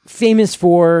famous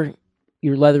for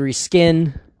your leathery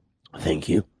skin, Thank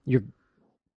you. your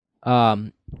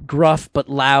gruff but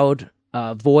loud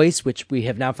voice, which we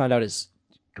have now found out is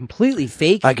completely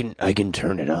fake. I can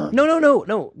turn it on.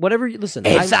 No. Whatever. Listen,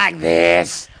 It's like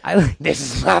this. I This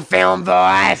is my film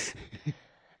voice.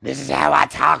 This is how I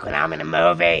talk when I'm in a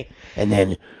movie. And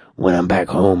then when I'm back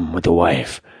home with the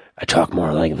wife, I talk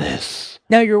more like this.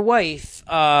 now your wife,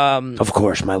 Of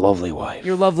course, my lovely wife.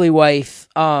 your lovely wife,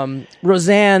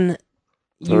 Roseanne.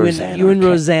 Roseanne You and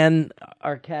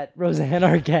Arquette. Roseanne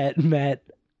Arquette met.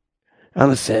 On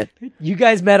the set. You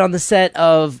guys met on the set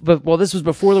of, this was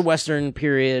before the Western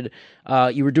period.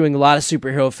 You were doing a lot of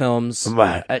superhero films.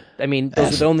 Right. I mean,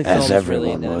 those were the only films as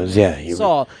everyone really that was. Yeah,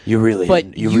 saw. you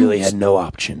really had no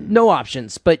option. No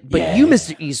options. But Yeah. you,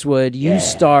 Mr. Eastwood, you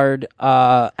starred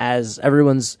as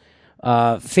everyone's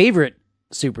favorite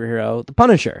superhero, the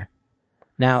Punisher.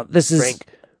 Now, this is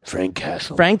Frank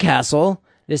Castle. Frank Castle.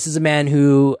 This is a man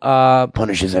who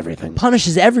punishes everything.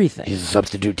 punishes everything. He's a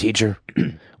substitute teacher.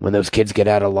 When those kids get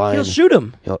out of line, He'll shoot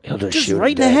him. He'll just Just shoot 'em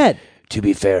right in the dead. head. To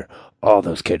be fair, all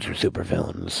those kids are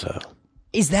supervillains. So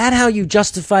Is that how you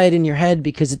justify it in your head?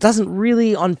 Because it doesn't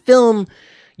really, on film,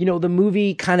 the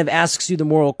movie kind of asks you the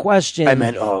moral question.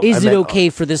 Is it okay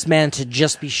for this man to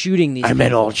just be shooting these I people?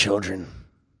 meant all children,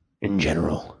 in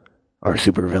general, are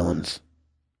supervillains.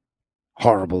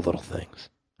 Horrible little things.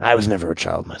 I was never a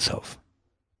child myself.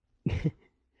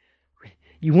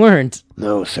 You weren't.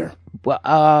 No, sir. Well,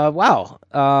 wow.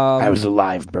 I was a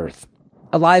live birth,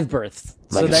 A live birth.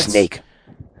 like a snake,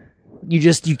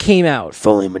 You came out.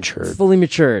 fully matured. Fully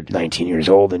matured. 19 years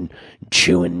old and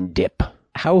chewing dip.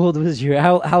 How old was you?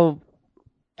 How How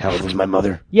old was my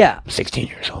mother? yeah. 16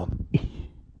 years old.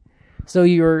 So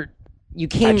you I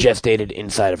came gestated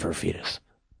inside of her fetus.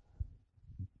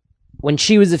 when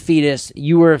she was a fetus,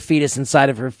 you were a fetus inside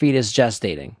of her fetus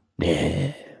gestating.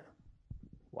 Yeah,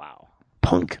 Wow.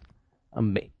 punk.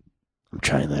 I'm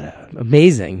trying that out.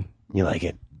 amazing. You like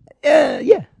it?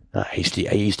 Yeah. I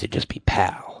used to just be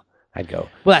pal. I'd go.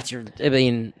 Well, that's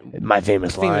My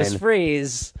famous line. famous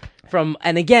phrase from,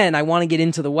 and again, I want to get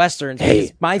into the Westerns. Hey,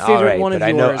 because my all favorite right, one of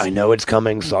but yours. I know it's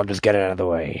coming, so I'll just get it out of the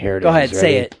way. Here it is. Go ahead, say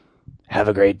Ready? it. Have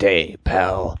a great day,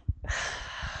 pal.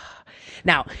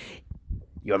 Now,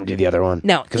 You want me to do the other one?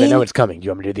 Now, Because I know it's coming. Do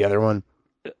you want me to do the other one?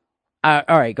 all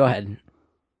right, go ahead.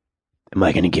 Am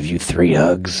I going to give you 3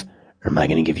 hugs, or am I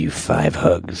going to give you 5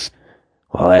 hugs?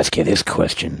 Well, I'll ask you this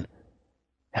question.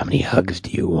 How many hugs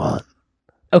do you want?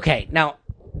 Okay, now,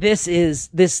 This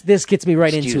gets me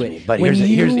right Excuse into me, it. but When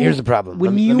here's the problem.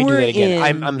 When let you me do were that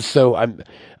again. in- I'm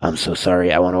so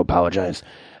sorry. I want to apologize.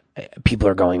 People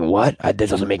are going, what? That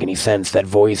doesn't make any sense. That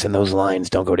voice and those lines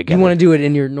don't go together. You want to do it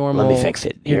in your normal. Let me fix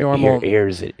it. Your normal.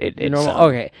 Here's it. Your normal.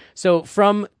 Okay, so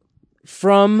from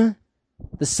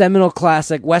the seminal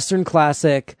classic, Western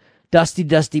classic, Dusty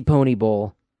Dusty Pony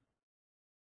Bowl.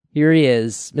 Here he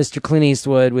is, Mr. Clint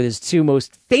Eastwood, with his two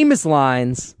most famous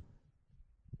lines.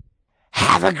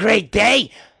 Have a great day,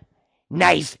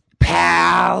 nice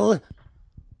pal.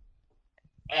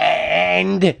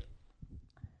 And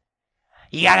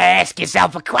you gotta ask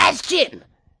yourself a question.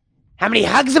 How many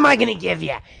hugs am I gonna give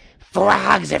you? 4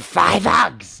 hugs or 5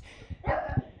 hugs?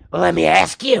 Well, let me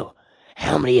ask you.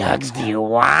 How many hugs do you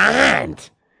want?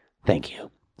 Thank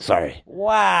you. Sorry.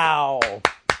 Wow.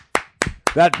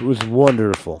 That was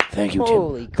wonderful. Thank you, Tim.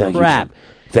 Holy Thank crap. You,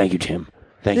 Tim. Thank you, Tim.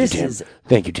 Thank This you, Tim. is-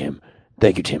 Thank you, Tim.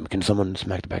 Thank you, Tim. Can someone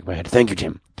smack the back of my head? Thank you,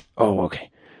 Tim. Oh, okay.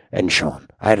 And Sean,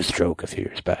 I had a stroke a few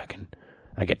years back, and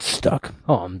I get stuck.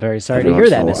 Oh, I'm very sorry Every to hear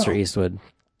that, once in a Mr. while. Eastwood.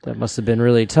 That must have been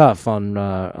really tough on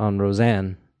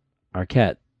Roseanne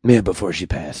Arquette. Yeah, before she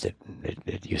passed, it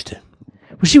used to.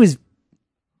 Well,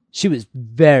 she was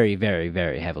very, very,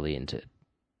 very heavily into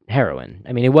heroin.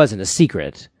 I mean, it wasn't a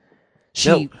secret. She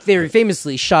No. very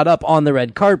famously shot up on the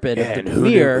red carpet of And the who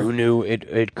premiere. knew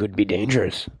it could be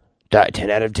dangerous? 10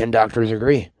 out of 10 doctors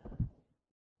agree.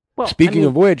 Well, Speaking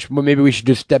of which, well, maybe we should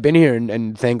just step in here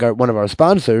and thank one of our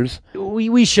sponsors.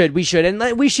 we should,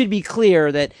 and we should be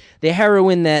clear that the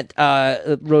heroin that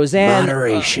Roseanne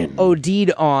Moderation.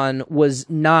 OD'd on was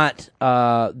not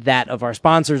that of our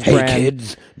sponsor's Hey, brand.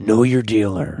 kids, know your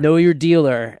dealer. Know your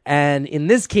dealer, and in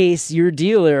this case, your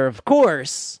dealer, of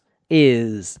course,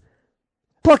 is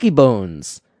Plucky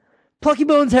Bones. Plucky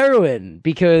Bones heroin,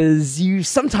 because you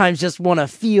sometimes just want to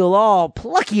feel all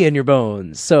plucky in your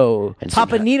bones. So And pop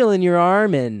a sometimes- needle in your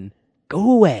arm and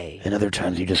go away. And other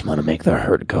times you just want to make the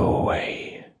hurt go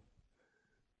away.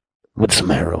 With some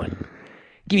heroin.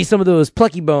 Give me some of those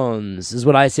Plucky Bones, is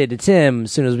what I say to Tim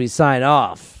as soon as we sign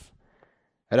off.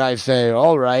 And I say,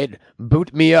 all right,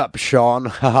 boot me up, Sean.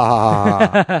 Ha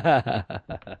ha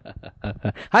ha.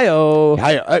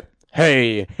 Hi-oh.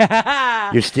 Hey,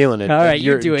 you're stealing it. All right, you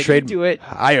You're do it. You do it.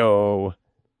 Hi-oh.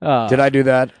 Oh. Did I do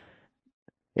that?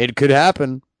 It could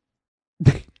happen.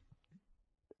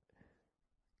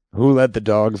 Who let the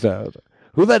dogs out?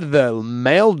 Who let the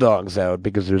male dogs out?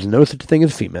 Because there's no such thing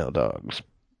as female dogs.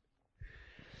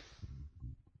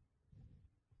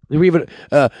 We even,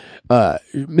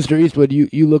 Mr. Eastwood,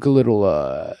 you look a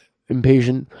little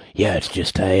impatient. Yeah, it's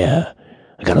just I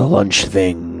got a lunch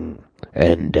thing,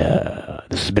 and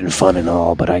this has been fun and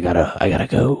all, but I gotta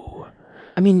go.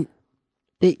 I mean,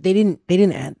 they didn't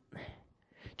add.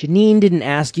 Janine didn't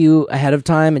ask you ahead of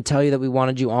time and tell you that we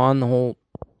wanted you on the whole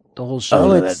show. Oh,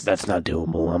 no, It's- that's not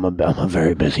doable. I'm a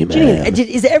very busy man. Janine,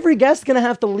 is every guest gonna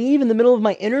have to leave in the middle of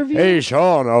my interview? Hey,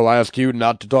 Sean, I'll ask you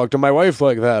not to talk to my wife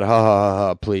like that. Ha ha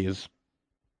ha, please.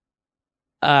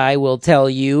 I will tell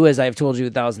you, as I've told you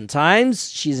 1,000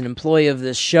 times, she's an employee of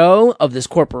this show, of this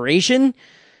corporation.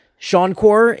 Sean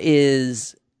Core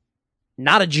is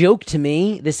not a joke to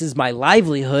me. This is my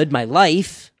livelihood, my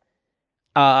life.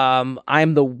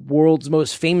 I'm the world's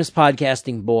most famous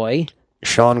podcasting boy.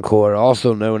 Sean Core,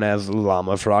 also known as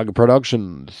Llama Frog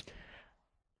Productions.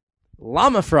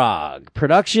 Llama Frog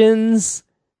Productions,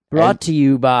 brought to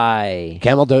you by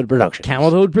Camel Toad Productions. Camel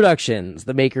Toad Productions,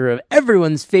 the maker of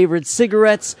everyone's favorite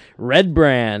cigarettes, Red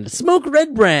Brand. Smoke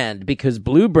Red Brand, because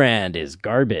Blue Brand is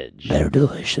garbage. They're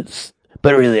delicious.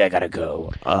 But really, I gotta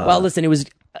go. Well, listen, it was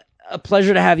a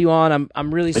pleasure to have you on.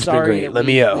 I'm really It's sorry. been great. that Let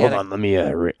we me, had hold a- on. Let me,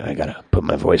 I gotta put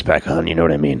my voice back on. You know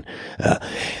what I mean?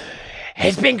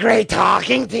 It's been great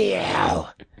talking to you.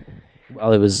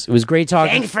 Well, it was great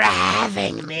talking. Thanks for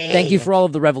having me. Thank you for all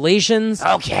of the revelations.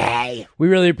 Okay. We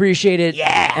really appreciate it.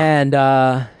 Yeah. And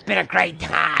It's been a great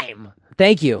time.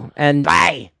 thank you. And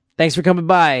Bye. thanks for coming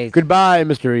by. Goodbye,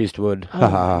 Mr. Eastwood.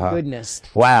 Oh, goodness.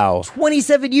 Wow.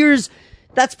 27 years.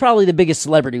 That's probably the biggest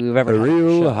celebrity we've ever A had on the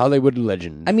real show. Hollywood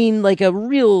legend. I mean,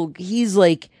 he's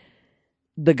like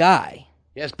the guy.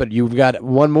 Yes, but you've got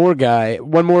one more guy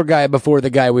before the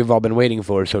guy we've all been waiting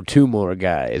for, so 2 more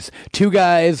guys. 2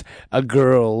 guys, a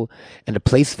girl, and a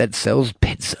place that sells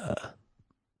pizza.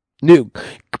 New,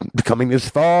 coming this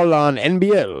fall on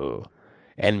NBL.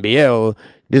 NBL,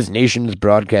 this nation's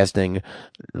broadcasting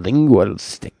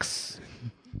linguistics.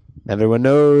 Everyone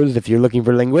knows if you're looking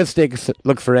for linguistics,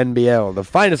 look for NBL, the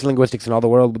finest linguistics in all the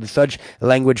world with such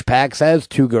language packs as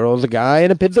 2 girls, a guy,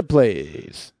 and a pizza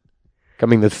place.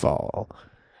 Coming this fall.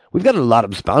 We've got a lot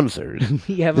of sponsors.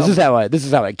 We have This is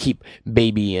how I keep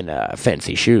baby in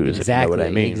fancy shoes. Exactly, if you know what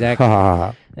I mean. exactly.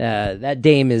 That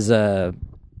dame is a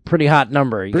pretty hot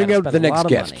number. You Bring gotta out spend the a next lot of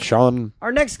guest, money. Sean.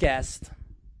 Our next guest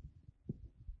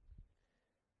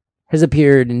has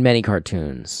appeared in many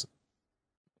cartoons.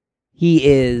 He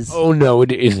is. Oh no,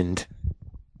 it isn't.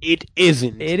 It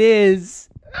isn't. It is.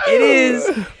 It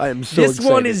is. I am so This excited.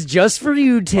 one is just for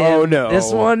you, Tim. Oh, no.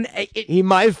 This one.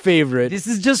 my favorite. This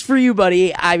is just for you,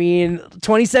 buddy. I mean,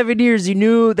 27 years, you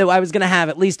knew that I was going to have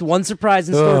at least one surprise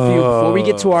in store for you before we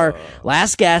get to our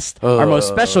last guest, our most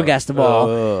special guest of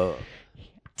all.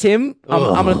 Tim,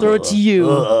 I'm going to throw it to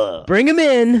you. Bring him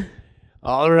in.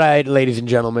 All right, ladies and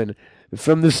gentlemen,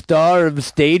 from the star of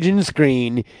stage and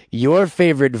screen, your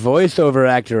favorite voiceover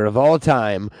actor of all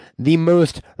time, the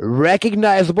most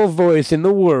recognizable voice in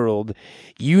the world,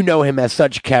 you know him as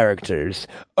such characters.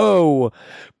 Oh,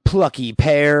 Plucky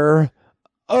Pear.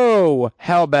 Oh,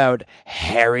 how about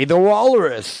Harry the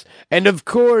Walrus? And of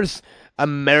course,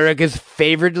 America's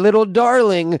favorite little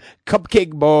darling,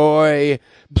 Cupcake Boy.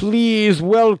 Please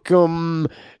welcome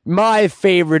my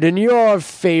favorite and your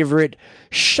favorite,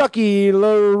 Shucky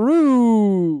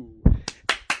LaRue.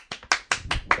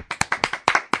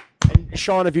 And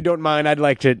Sean, if you don't mind, I'd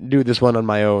like to do this one on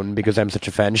my own because I'm such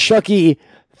a fan. Shucky,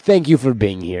 thank you for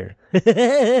being here.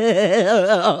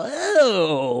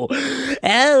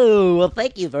 Well,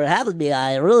 thank you for having me.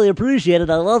 I really appreciate it.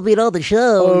 I love being on the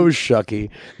show. Oh, Shucky,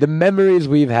 the memories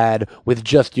we've had with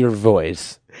just your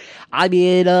voice. I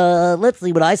mean, let's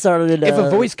see, when I started... If a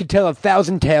voice could tell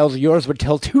 1,000 tales, yours would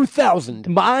tell 2,000.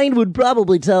 Mine would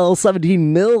probably tell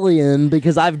 17 million,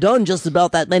 because I've done just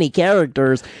about that many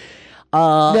characters.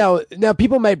 Now,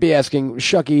 people might be asking,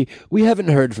 Shucky, we haven't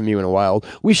heard from you in a while.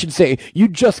 We should say you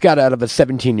just got out of a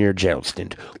 17-year jail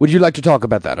stint. Would you like to talk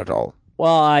about that at all?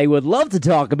 Well, I would love to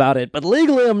talk about it, but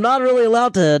legally I'm not really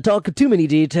allowed to talk too many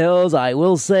details. I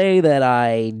will say that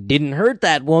I didn't hurt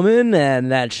that woman,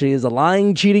 and that she is a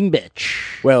lying, cheating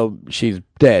bitch. Well, she's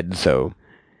dead, so...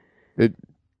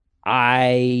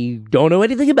 I don't know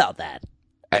anything about that.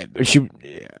 I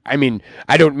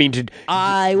don't mean to...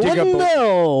 I dig wouldn't up-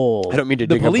 know. I don't mean to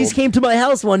The dig up police old- came to my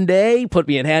house one day, put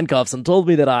me in handcuffs, and told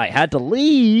me that I had to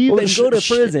leave and go to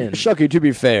prison. Shucky, to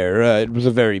be fair, it was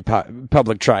a very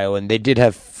public trial, and they did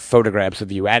have photographs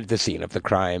of you at the scene of the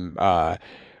crime,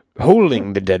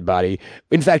 holding the dead body.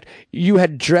 In fact, you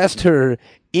had dressed her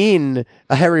in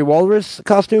a Harry Walrus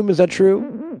costume, is that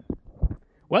true?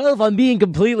 Well, if I'm being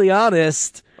completely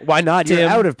honest, Why not? You're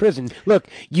Tim. out of prison. Look,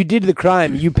 you did the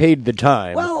crime, you paid the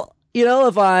time. well, you know,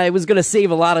 if I was going to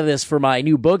save a lot of this for my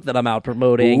new book that I'm out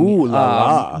promoting, Ooh,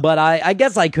 la la. but I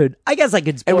guess I could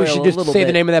spoil and we should a just little say bit.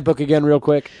 the name of that book again real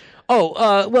quick.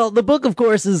 Oh, well, the book, of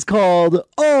course, is called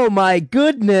 "Oh My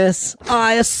Goodness,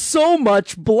 I So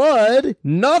Much Blood,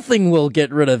 Nothing Will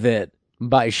Get Rid of It."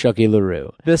 By Shucky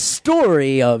LaRue. The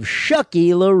story of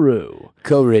Shucky LaRue.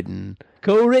 Co-written.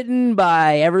 Co-written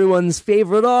by everyone's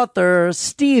favorite author,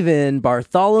 Stephen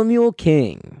Bartholomew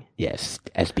King. Yes,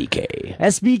 SBK.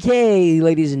 SBK,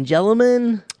 ladies and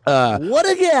gentlemen. What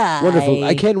a guy! Wonderful.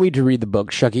 I can't wait to read the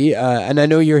book, Shucky. And I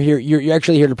know you're here. You're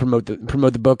actually here to promote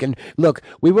the book. And look,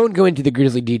 we won't go into the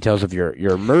grisly details of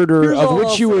your murder, Here's of all which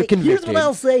I'll you were say- convicted. Here's what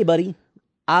I'll say, buddy.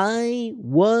 I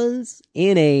was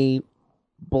in a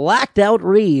blacked out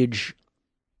rage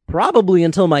probably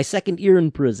until my second year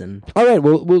in prison. All right.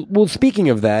 Well. Speaking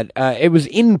of that, it was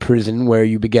in prison where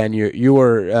you began your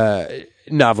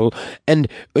novel, and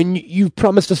you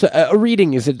promised us a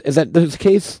reading. Is that the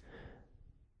case?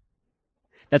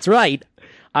 That's right.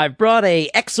 I've brought a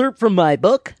excerpt from my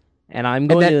book, and I'm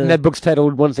going And that book's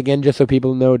titled once again, just so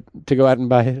people know to go out and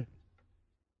buy it.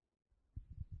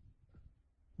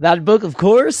 That book, of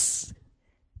course,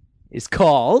 is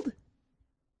called...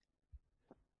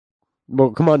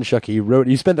 Well, come on, Shucky.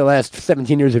 You spent the last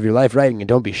 17 years of your life writing, and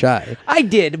don't be shy. I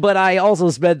did, but I also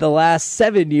spent the last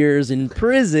 7 years in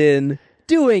prison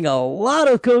doing a lot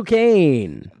of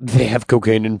cocaine. They have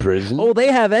cocaine in prison. Oh, they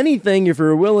have anything if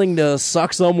you're willing to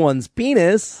suck someone's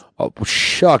penis. Oh,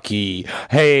 Shucky.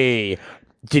 Hey,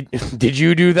 did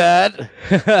you do that?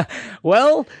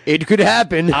 Well, It could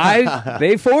happen.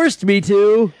 they forced me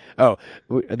to. Oh,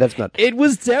 that's not. It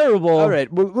was terrible. All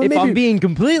right. Well, if maybe, I'm being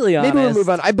completely honest. maybe we'll move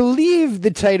on. I believe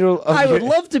the title of I would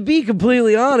love to be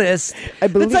completely honest. I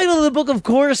believe- The title of the book, of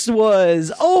course,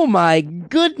 was "Oh My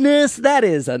Goodness, That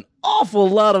Is an Awful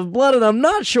Lot of Blood, and I'm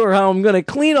Not Sure How I'm Going to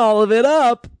Clean All of It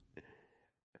Up."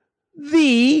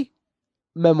 The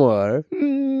memoir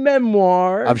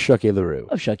memoir of Shucky LaRue.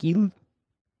 of Shucky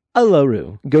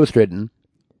LaRue. Ghostwritten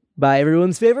by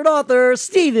everyone's favorite author,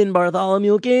 Stephen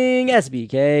Bartholomew King,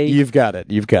 SBK. You've got it.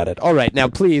 You've got it. All right, now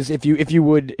please, if you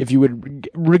would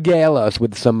regale us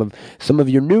with some of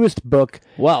your newest book.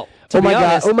 Well, to Oh be my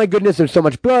honest, God! Oh my goodness! There's so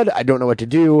much blood. I don't know what to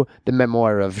do. The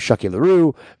memoir of Shucky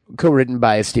LaRue, co-written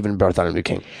by Stephen Bartholomew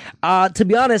King. to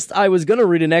be honest, I was going to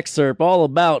read an excerpt all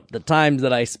about the times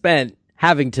that I spent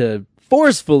having to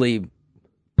forcefully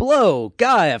blow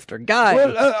guy after guy.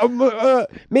 Well,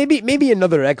 maybe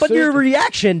another excerpt. But your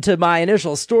reaction to my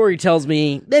initial story tells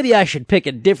me maybe I should pick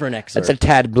a different excerpt. That's a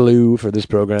tad blue for this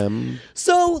program.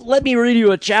 So let me read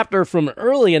you a chapter from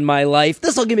early in my life.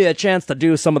 This will give me a chance to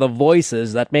do some of the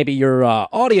voices that maybe your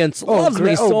audience loves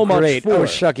me so much great. for. Oh,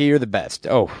 Shucky, you're the best.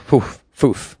 Oh,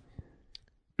 foof.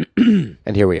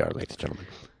 And here we are, ladies and gentlemen.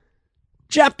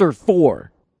 Chapter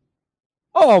 4.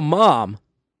 Oh, Mom,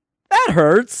 that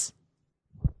hurts.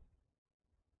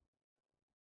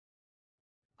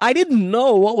 I didn't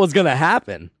know what was going to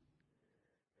happen.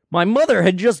 My mother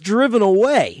had just driven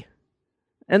away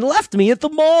and left me at the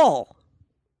mall.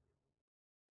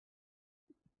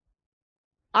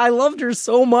 I loved her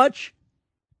so much,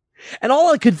 and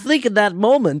all I could think in that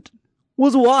moment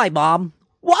was, why, Mom?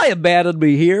 Why abandon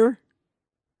me here?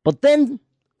 But then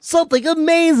something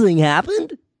amazing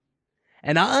happened,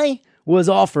 and I was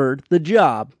offered the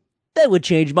job that would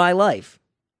change my life.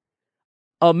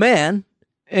 A man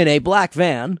in a black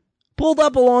van pulled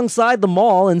up alongside the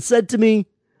mall and said to me,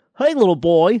 "Hey, little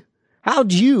boy,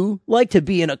 how'd you like to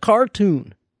be in a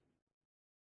cartoon?"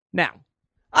 Now,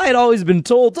 I had always been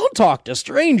told, don't talk to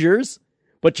strangers.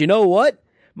 But you know what?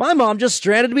 My mom just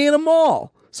stranded me in a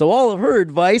mall, so all of her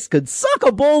advice could suck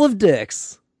a bowl of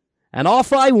dicks. And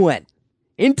off I went,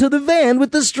 into the van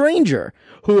with the stranger,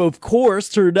 who of course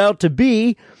turned out to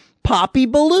be Poppy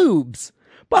Baloobs.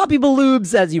 Poppy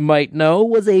Baloobs, as you might know,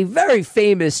 was a very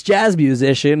famous jazz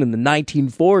musician in the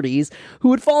 1940s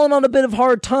who had fallen on a bit of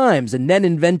hard times and then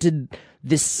invented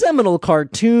this seminal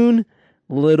cartoon,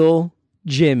 Little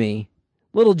Jimmy.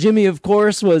 Little Jimmy, of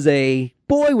course, was a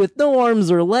boy with no arms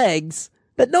or legs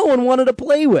that no one wanted to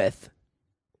play with.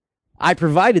 I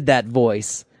provided that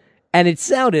voice, and it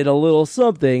sounded a little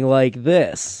something like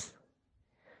this.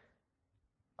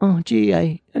 "Oh, gee,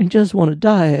 I just want to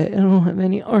die. I don't have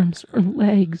any arms or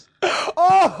legs."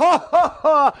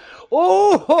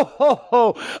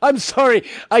 I'm sorry.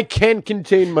 I can't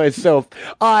contain myself.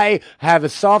 I have a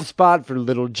soft spot for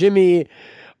little Jimmy.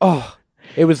 Oh,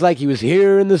 it was like he was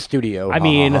here in the studio. I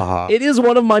mean, it is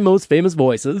one of my most famous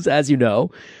voices, as you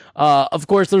know. Of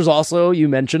course, there's also, you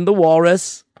mentioned the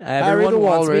walrus. Everyone the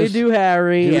wants me to walrus. do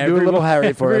Harry. Do a little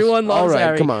Harry for us. Everyone loves All right,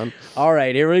 Harry. come on. All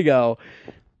right, here we go.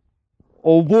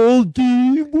 "Oh, well,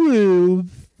 gee whiz,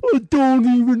 I don't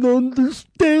even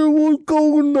understand what's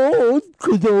going on,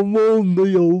 'cause I'm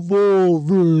only a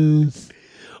walrus."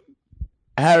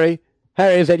 Harry,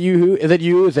 is that you? Is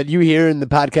that you here in the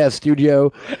podcast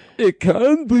studio? It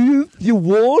can be if you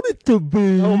want it to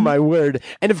be. Oh my word!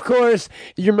 And of course,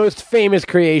 your most famous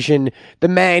creation, the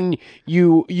man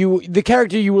the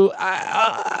character you will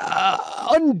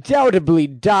undoubtedly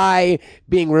die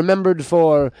being remembered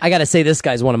for. I gotta say, this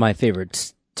guy's one of my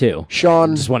favorites, too.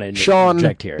 Sean. Just want to Sean.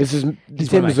 interject here. This is He's one of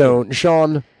Tim my Zone.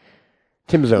 Sean.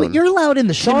 Tim Zone. Wait, you're allowed in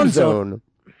the Sean Tim Zone. Zone.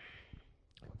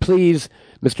 Please,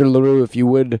 Mr. LaRue, if you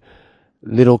would,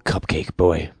 little cupcake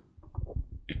boy.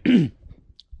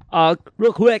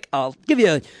 Real quick, I'll give you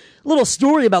a little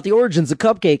story about the origins of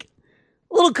Cupcake.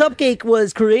 Little Cupcake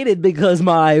was created because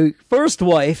my first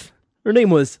wife, her name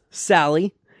was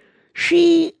Sally,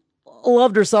 she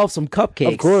loved herself some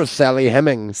cupcakes. Of course, Sally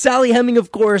Hemming. Sally Hemming,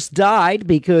 of course, died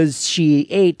because she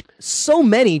ate so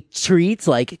many treats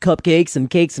like cupcakes and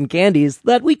cakes and candies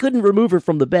that we couldn't remove her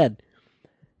from the bed.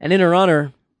 And in her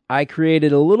honor, I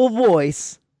created a little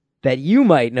voice that you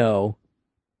might know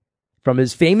from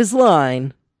his famous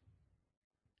line,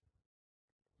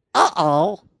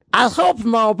 "Uh-oh, I hope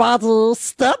nobody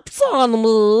steps on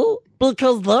me,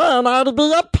 because then I'd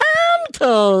be a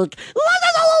pancake."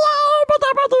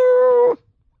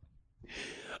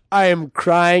 I am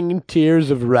crying tears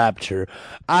of rapture.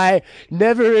 I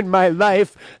never in my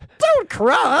life. Don't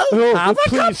cry.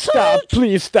 Oh,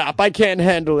 please stop. I can't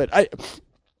handle it.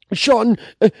 Sean,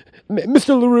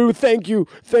 Mr. LaRue, thank you.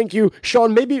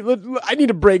 Sean, maybe I need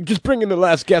a break. Just bring in the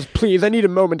last guest, please. I need a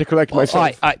moment to collect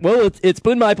myself. Well, it's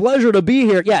been my pleasure to be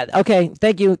here. Yeah, okay,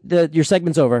 thank you. Your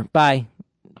segment's over. Bye.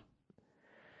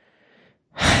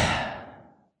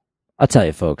 I'll tell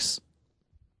you, folks,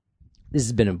 this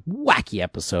has been a wacky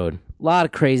episode. A lot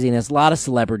of craziness, a lot of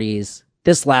celebrities.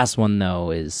 This last one,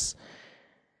 though,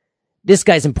 this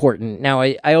guy's important. Now,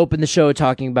 I opened the show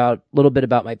talking about a little bit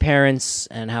about my parents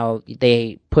and how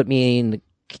they put me in the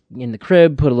in the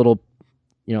crib, put a little,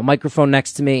 microphone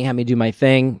next to me, had me do my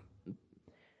thing.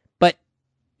 But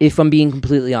if I'm being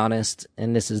completely honest,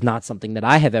 and this is not something that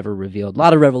I have ever revealed, a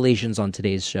lot of revelations on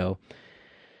today's show.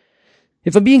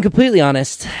 If I'm being completely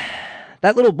honest,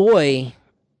 that little boy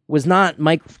was not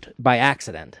mic'd by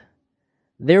accident.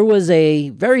 There was a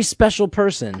very special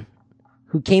person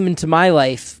who came into my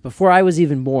life before I was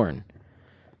even born.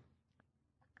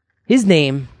 His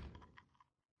name,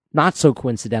 not so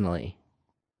coincidentally,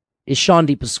 is Sean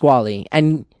DePasquale.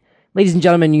 And ladies and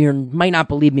gentlemen, you might not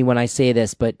believe me when I say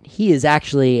this, but he is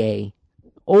actually a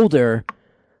older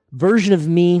version of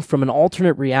me from an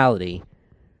alternate reality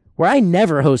where I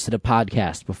never hosted a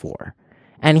podcast before.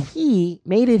 And he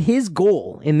made it his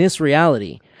goal in this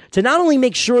reality to not only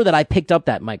make sure that I picked up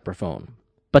that microphone,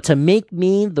 but to make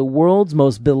me the world's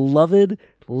most beloved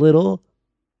little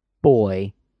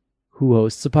boy who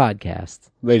hosts a podcast.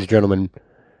 Ladies and gentlemen,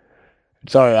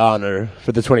 it's our honor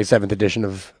for the 27th edition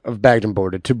of Bagged and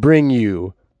Boarded to bring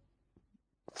you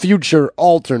future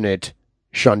alternate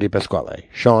Sean DePasquale.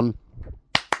 Sean.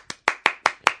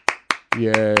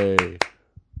 Yay.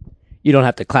 You don't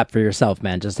have to clap for yourself,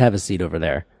 man. Just have a seat over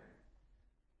there.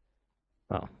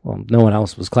 Oh, well, no one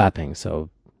else was clapping, so...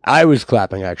 I was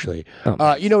clapping, actually.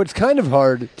 Oh. It's kind of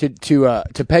hard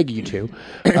to peg you two,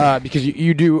 because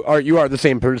you are the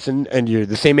same person, and you're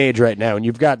the same age right now, and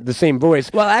you've got the same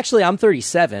voice. Well, actually, I'm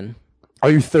 37. Are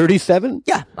you 37?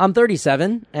 Yeah, I'm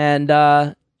 37,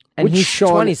 and Which he's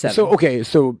Sean, 27.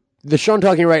 So the Sean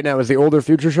talking right now is the older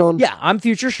future Sean? Yeah, I'm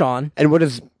future Sean. And what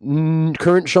does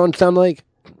current Sean sound like?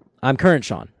 I'm current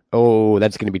Sean. Oh,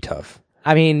 that's going to be tough.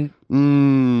 I mean,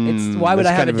 it's why would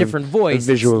I have a different voice? A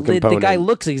visual the component. guy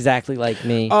looks exactly like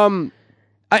me. All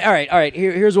right.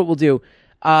 Here's what we'll do.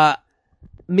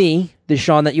 Me, the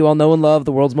Sean that you all know and love,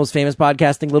 the world's most famous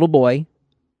podcasting little boy.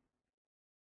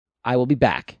 I will be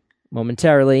back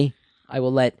momentarily. I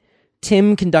will let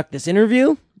Tim conduct this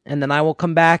interview, and then I will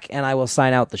come back and I will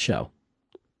sign out the show.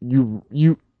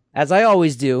 You, as I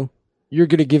always do. You're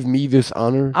going to give me this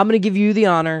honor? I'm going to give you the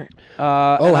honor. And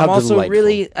how I'm also delightful.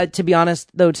 really, to be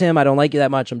honest, though, Tim, I don't like you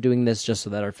that much. I'm doing this just so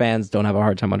that our fans don't have a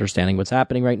hard time understanding what's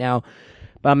happening right now.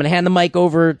 But I'm going to hand the mic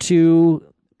over to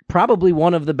probably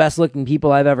one of the best-looking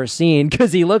people I've ever seen,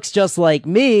 because he looks just like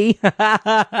me. Sean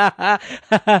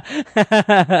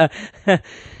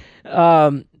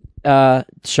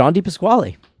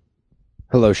DePasquale.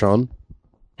 Hello, Sean.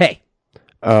 Hey.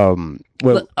 Well,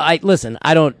 Listen,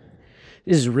 I don't...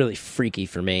 This is really freaky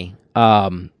for me.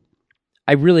 I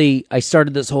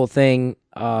started this whole thing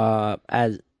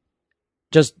as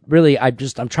just really, I'm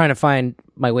trying to find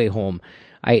my way home.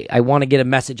 I want to get a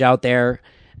message out there.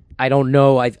 I don't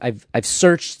know. I've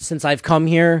searched since I've come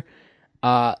here.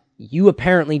 You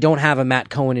apparently don't have a Matt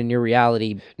Cohen in your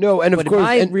reality. no, and of but in course,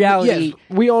 my reality, yes,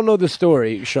 we all know the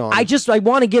story, Sean. I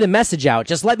want to get a message out.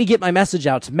 Just let me get my message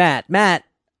out to Matt. Matt,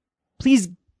 please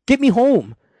get me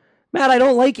home. Matt, I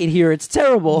don't like it here. It's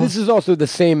terrible. This is also the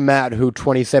same Matt who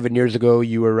 27 years ago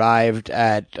you arrived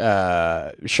at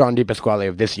Sean DePasquale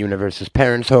of This Universe's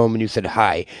parents' home and you said,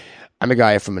 "Hi, I'm a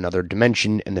guy from another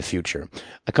dimension in the future.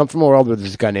 I come from a world where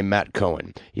there's this guy named Matt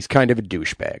Cohen. He's kind of a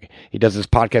douchebag. He does this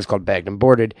podcast called Bagged and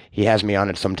Boarded. He has me on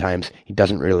it sometimes. He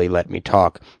doesn't really let me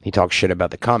talk. He talks shit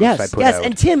about the comics I put out.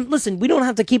 And Tim, listen, we don't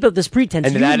have to keep up this pretense.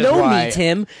 And you that is know why- me,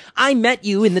 Tim. I met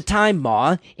you in the time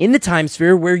maw, in the time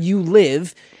sphere where you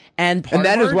live. And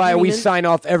that is why we sign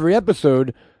off every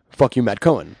episode, fuck you, Matt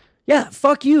Cohen. Yeah,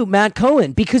 fuck you, Matt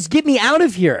Cohen, because get me out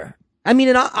of here. I mean,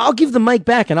 and I'll give the mic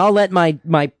back and I'll let my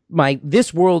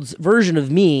this world's version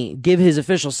of me give his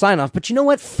official sign off. But you know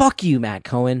what? Fuck you, Matt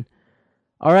Cohen.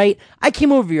 All right? I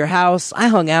came over to your house. I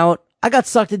hung out. I got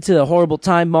sucked into a horrible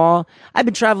time mall. I've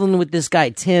been traveling with this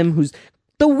guy, Tim, who's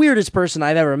the weirdest person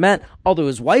I've ever met, although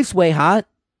his wife's way hot.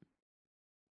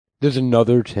 There's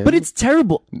another Tim. But it's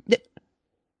terrible.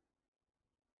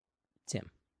 Tim.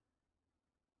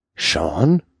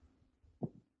 Sean?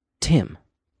 Tim.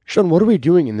 Sean, what are we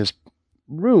doing in this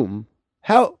room?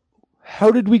 How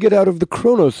did we get out of the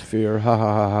chronosphere? Ha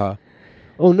ha ha ha.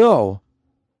 Oh no.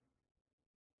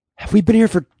 Have we been here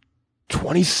for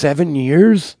 27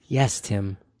 years? Yes,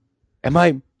 Tim. Am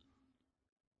I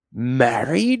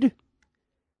married?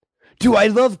 Do I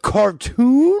love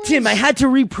cartoons? Tim, I had to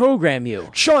reprogram you.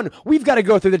 Sean, we've got to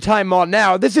go through the time mall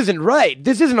now. This isn't right.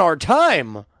 This isn't our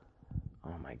time.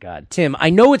 Oh my God, Tim, I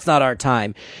know it's not our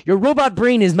time. Your robot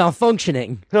brain is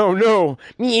malfunctioning. Oh no.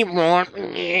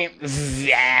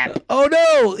 Oh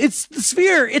no, it's the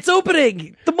sphere. It's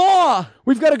opening. The maw.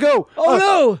 We've got to go. Oh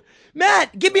no.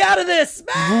 Matt, get me out of this.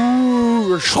 Matt.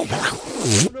 Oh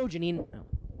no, Janine.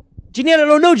 Janine, I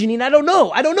don't know, Janine. I don't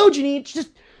know. Janine. It's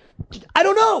just, I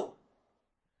don't know.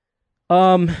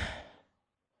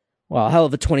 Well, hell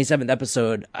of a 27th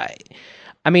episode.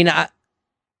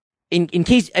 In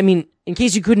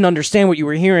case you couldn't understand what you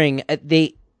were hearing,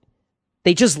 they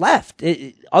just left.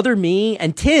 Other me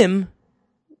and Tim,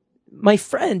 my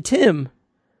friend Tim,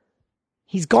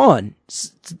 he's gone.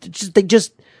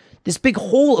 This big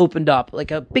hole opened up,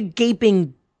 like a big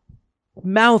gaping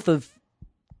mouth of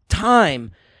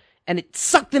time, and it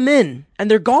sucked them in, and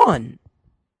they're gone.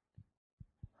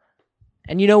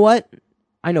 And you know what?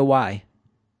 I know why.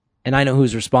 And I know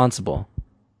who's responsible.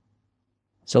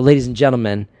 So, ladies and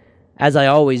gentlemen, as I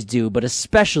always do, but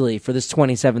especially for this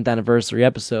 27th anniversary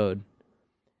episode,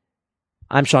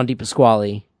 I'm Sean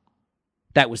DePasquale.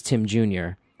 That was Tim Jr.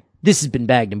 This has been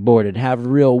Bagged and Boarded. Have a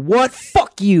real what?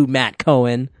 Fuck you, Matt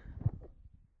Cohen.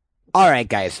 All right,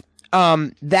 guys.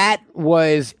 That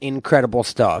was incredible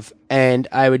stuff. And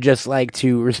I would just like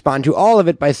to respond to all of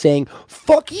it by saying,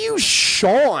 fuck you,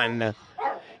 Sean.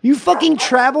 You fucking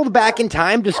traveled back in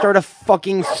time to start a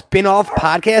fucking spin-off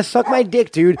podcast? Suck my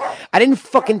dick, dude. I didn't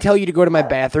fucking tell you to go to my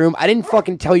bathroom. I didn't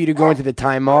fucking tell you to go into the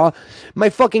time mall. My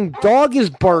fucking dog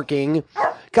is barking.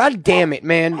 God damn it,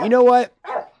 man. You know what?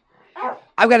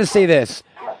 I've got to say this.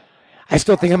 I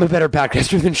still think I'm a better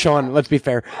podcaster than Sean. Let's be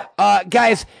fair.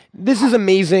 Guys, this is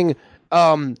amazing.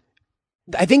 I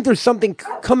think there's something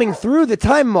coming through the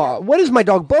time mall. What is my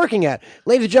dog barking at?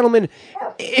 Ladies and gentlemen,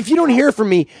 if you don't hear from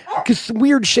me, because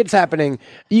weird shit's happening,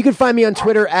 you can find me on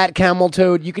Twitter at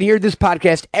CamelToad. You can hear this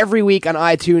podcast every week on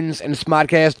iTunes and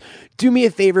Smodcast. Do me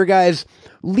a favor, guys.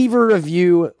 Leave a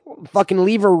review. Fucking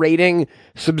leave a rating.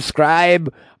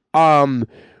 Subscribe. When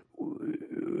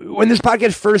this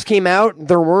podcast first came out,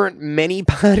 there weren't many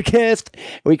podcasts.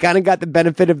 We kind of got the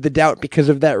benefit of the doubt because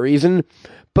of that reason.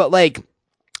 But, like,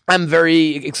 I'm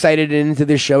very excited into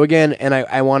this show again, and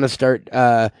I want to start.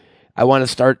 I want to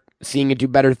start seeing it do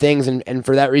better things, and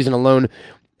for that reason alone,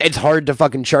 it's hard to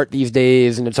fucking chart these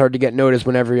days, and it's hard to get noticed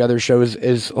when every other show is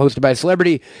hosted by a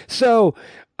celebrity. So,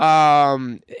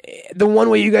 the one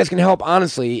way you guys can help,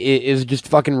 honestly, is just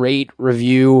fucking rate,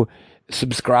 review,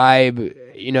 subscribe.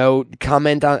 You know,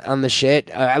 comment on the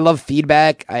shit. I love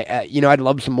feedback. I'd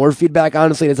love some more feedback.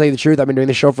 Honestly, to tell you the truth, I've been doing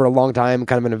the show for a long time,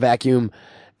 kind of in a vacuum.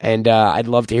 And I'd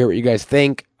love to hear what you guys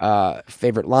think,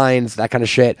 favorite lines, that kind of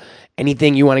shit.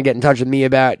 Anything you want to get in touch with me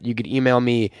about, you could email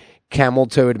me,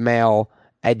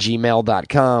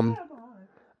 cameltoadmail@gmail.com.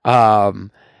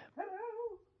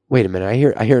 Wait a minute, I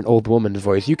hear an old woman's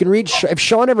voice. You can reach, if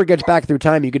Sean ever gets back through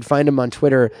time, you could find him on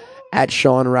Twitter,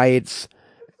 @SeanWrites,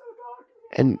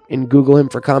 and Google him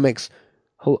for comics.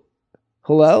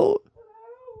 Hello?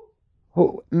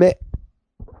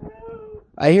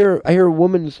 I hear a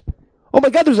woman's... Oh my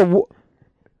God, there's who?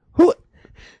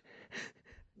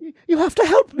 You have to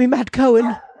help me, Matt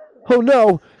Cohen. Oh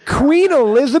no, Queen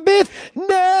Elizabeth?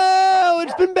 No,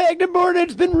 it's been bagged and boarded.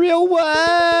 It's been real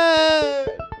wild.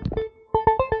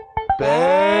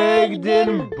 Bagged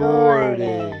and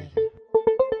boarded.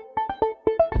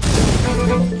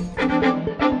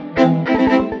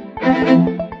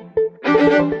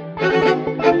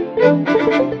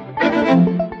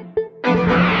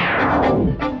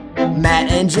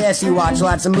 Matt and Jesse watch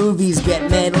lots of movies,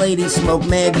 get mad ladies, smoke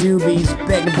mad doobies.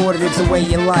 Bagged and boarded, it's a way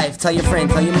of life. Tell your friend,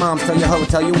 tell your mom, tell your hoe,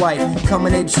 tell your wife.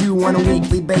 Coming at you on a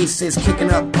weekly basis,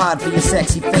 kicking up pod for your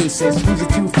sexy faces. Who's the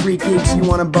two freak geeks you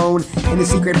wanna bone? In the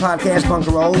secret podcast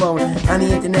bunker all alone. On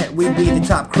the internet, we be the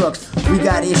top crooks. We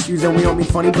got issues and we don't be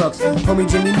funny books. Homie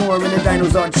Jimmy Moore and the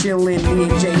dinos are chillin'. Me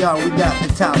and JR, we got the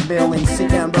top billing.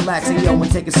 Sit down, relax, and yo,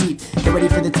 and take a seat. Get ready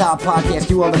for the top podcast,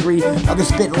 you all agree. I can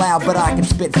spit loud, but I can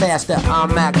spit faster.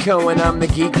 I'm Matt Cohen, I'm the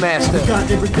Geek Master.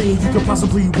 Got everything you could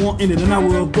possibly want in it. An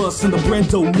hour of buzz in the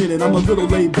Brando minute. I'm a little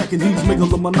laid back and he's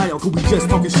megalomaniacal. We just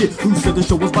talking shit. Who said the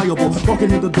show was viable?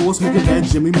 Walking in the door, smoking that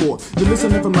Jimmy Moore. You're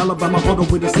listening from Alabama all the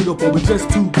way to Singapore. With just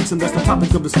 2 weeks and that's the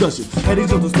topic of discussion. At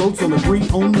each other's throats, don't agree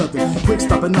on nothing. Quick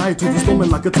stop at night, it's storming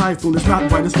like a typhoon. It's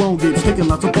not right, it's wrong. It's taking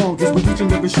lots of long. It's with each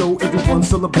and every show, everyone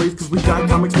celebrates. Cause we got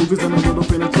comics, movies, and a little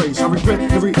penetration. I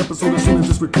regret every episode as soon as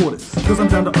it's recorded. Cause I'm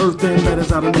down to earth and that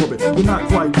is out of orbit. We're not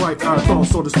quite right, our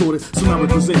thoughts are distorted. So now we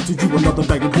present to you another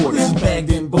Bagged and Boarded.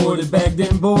 Bagged and boarded, bagged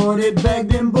and boarded,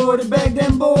 bagged and boarded, bagged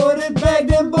and boarded,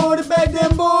 bagged and boarded, bagged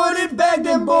and boarded, bagged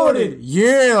and boarded.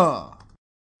 Yeah!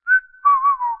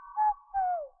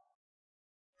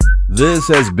 This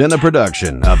has been a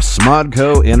production of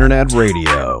Smodco Internet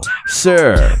Radio.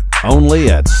 Sir, only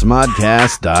at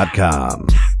smodcast.com.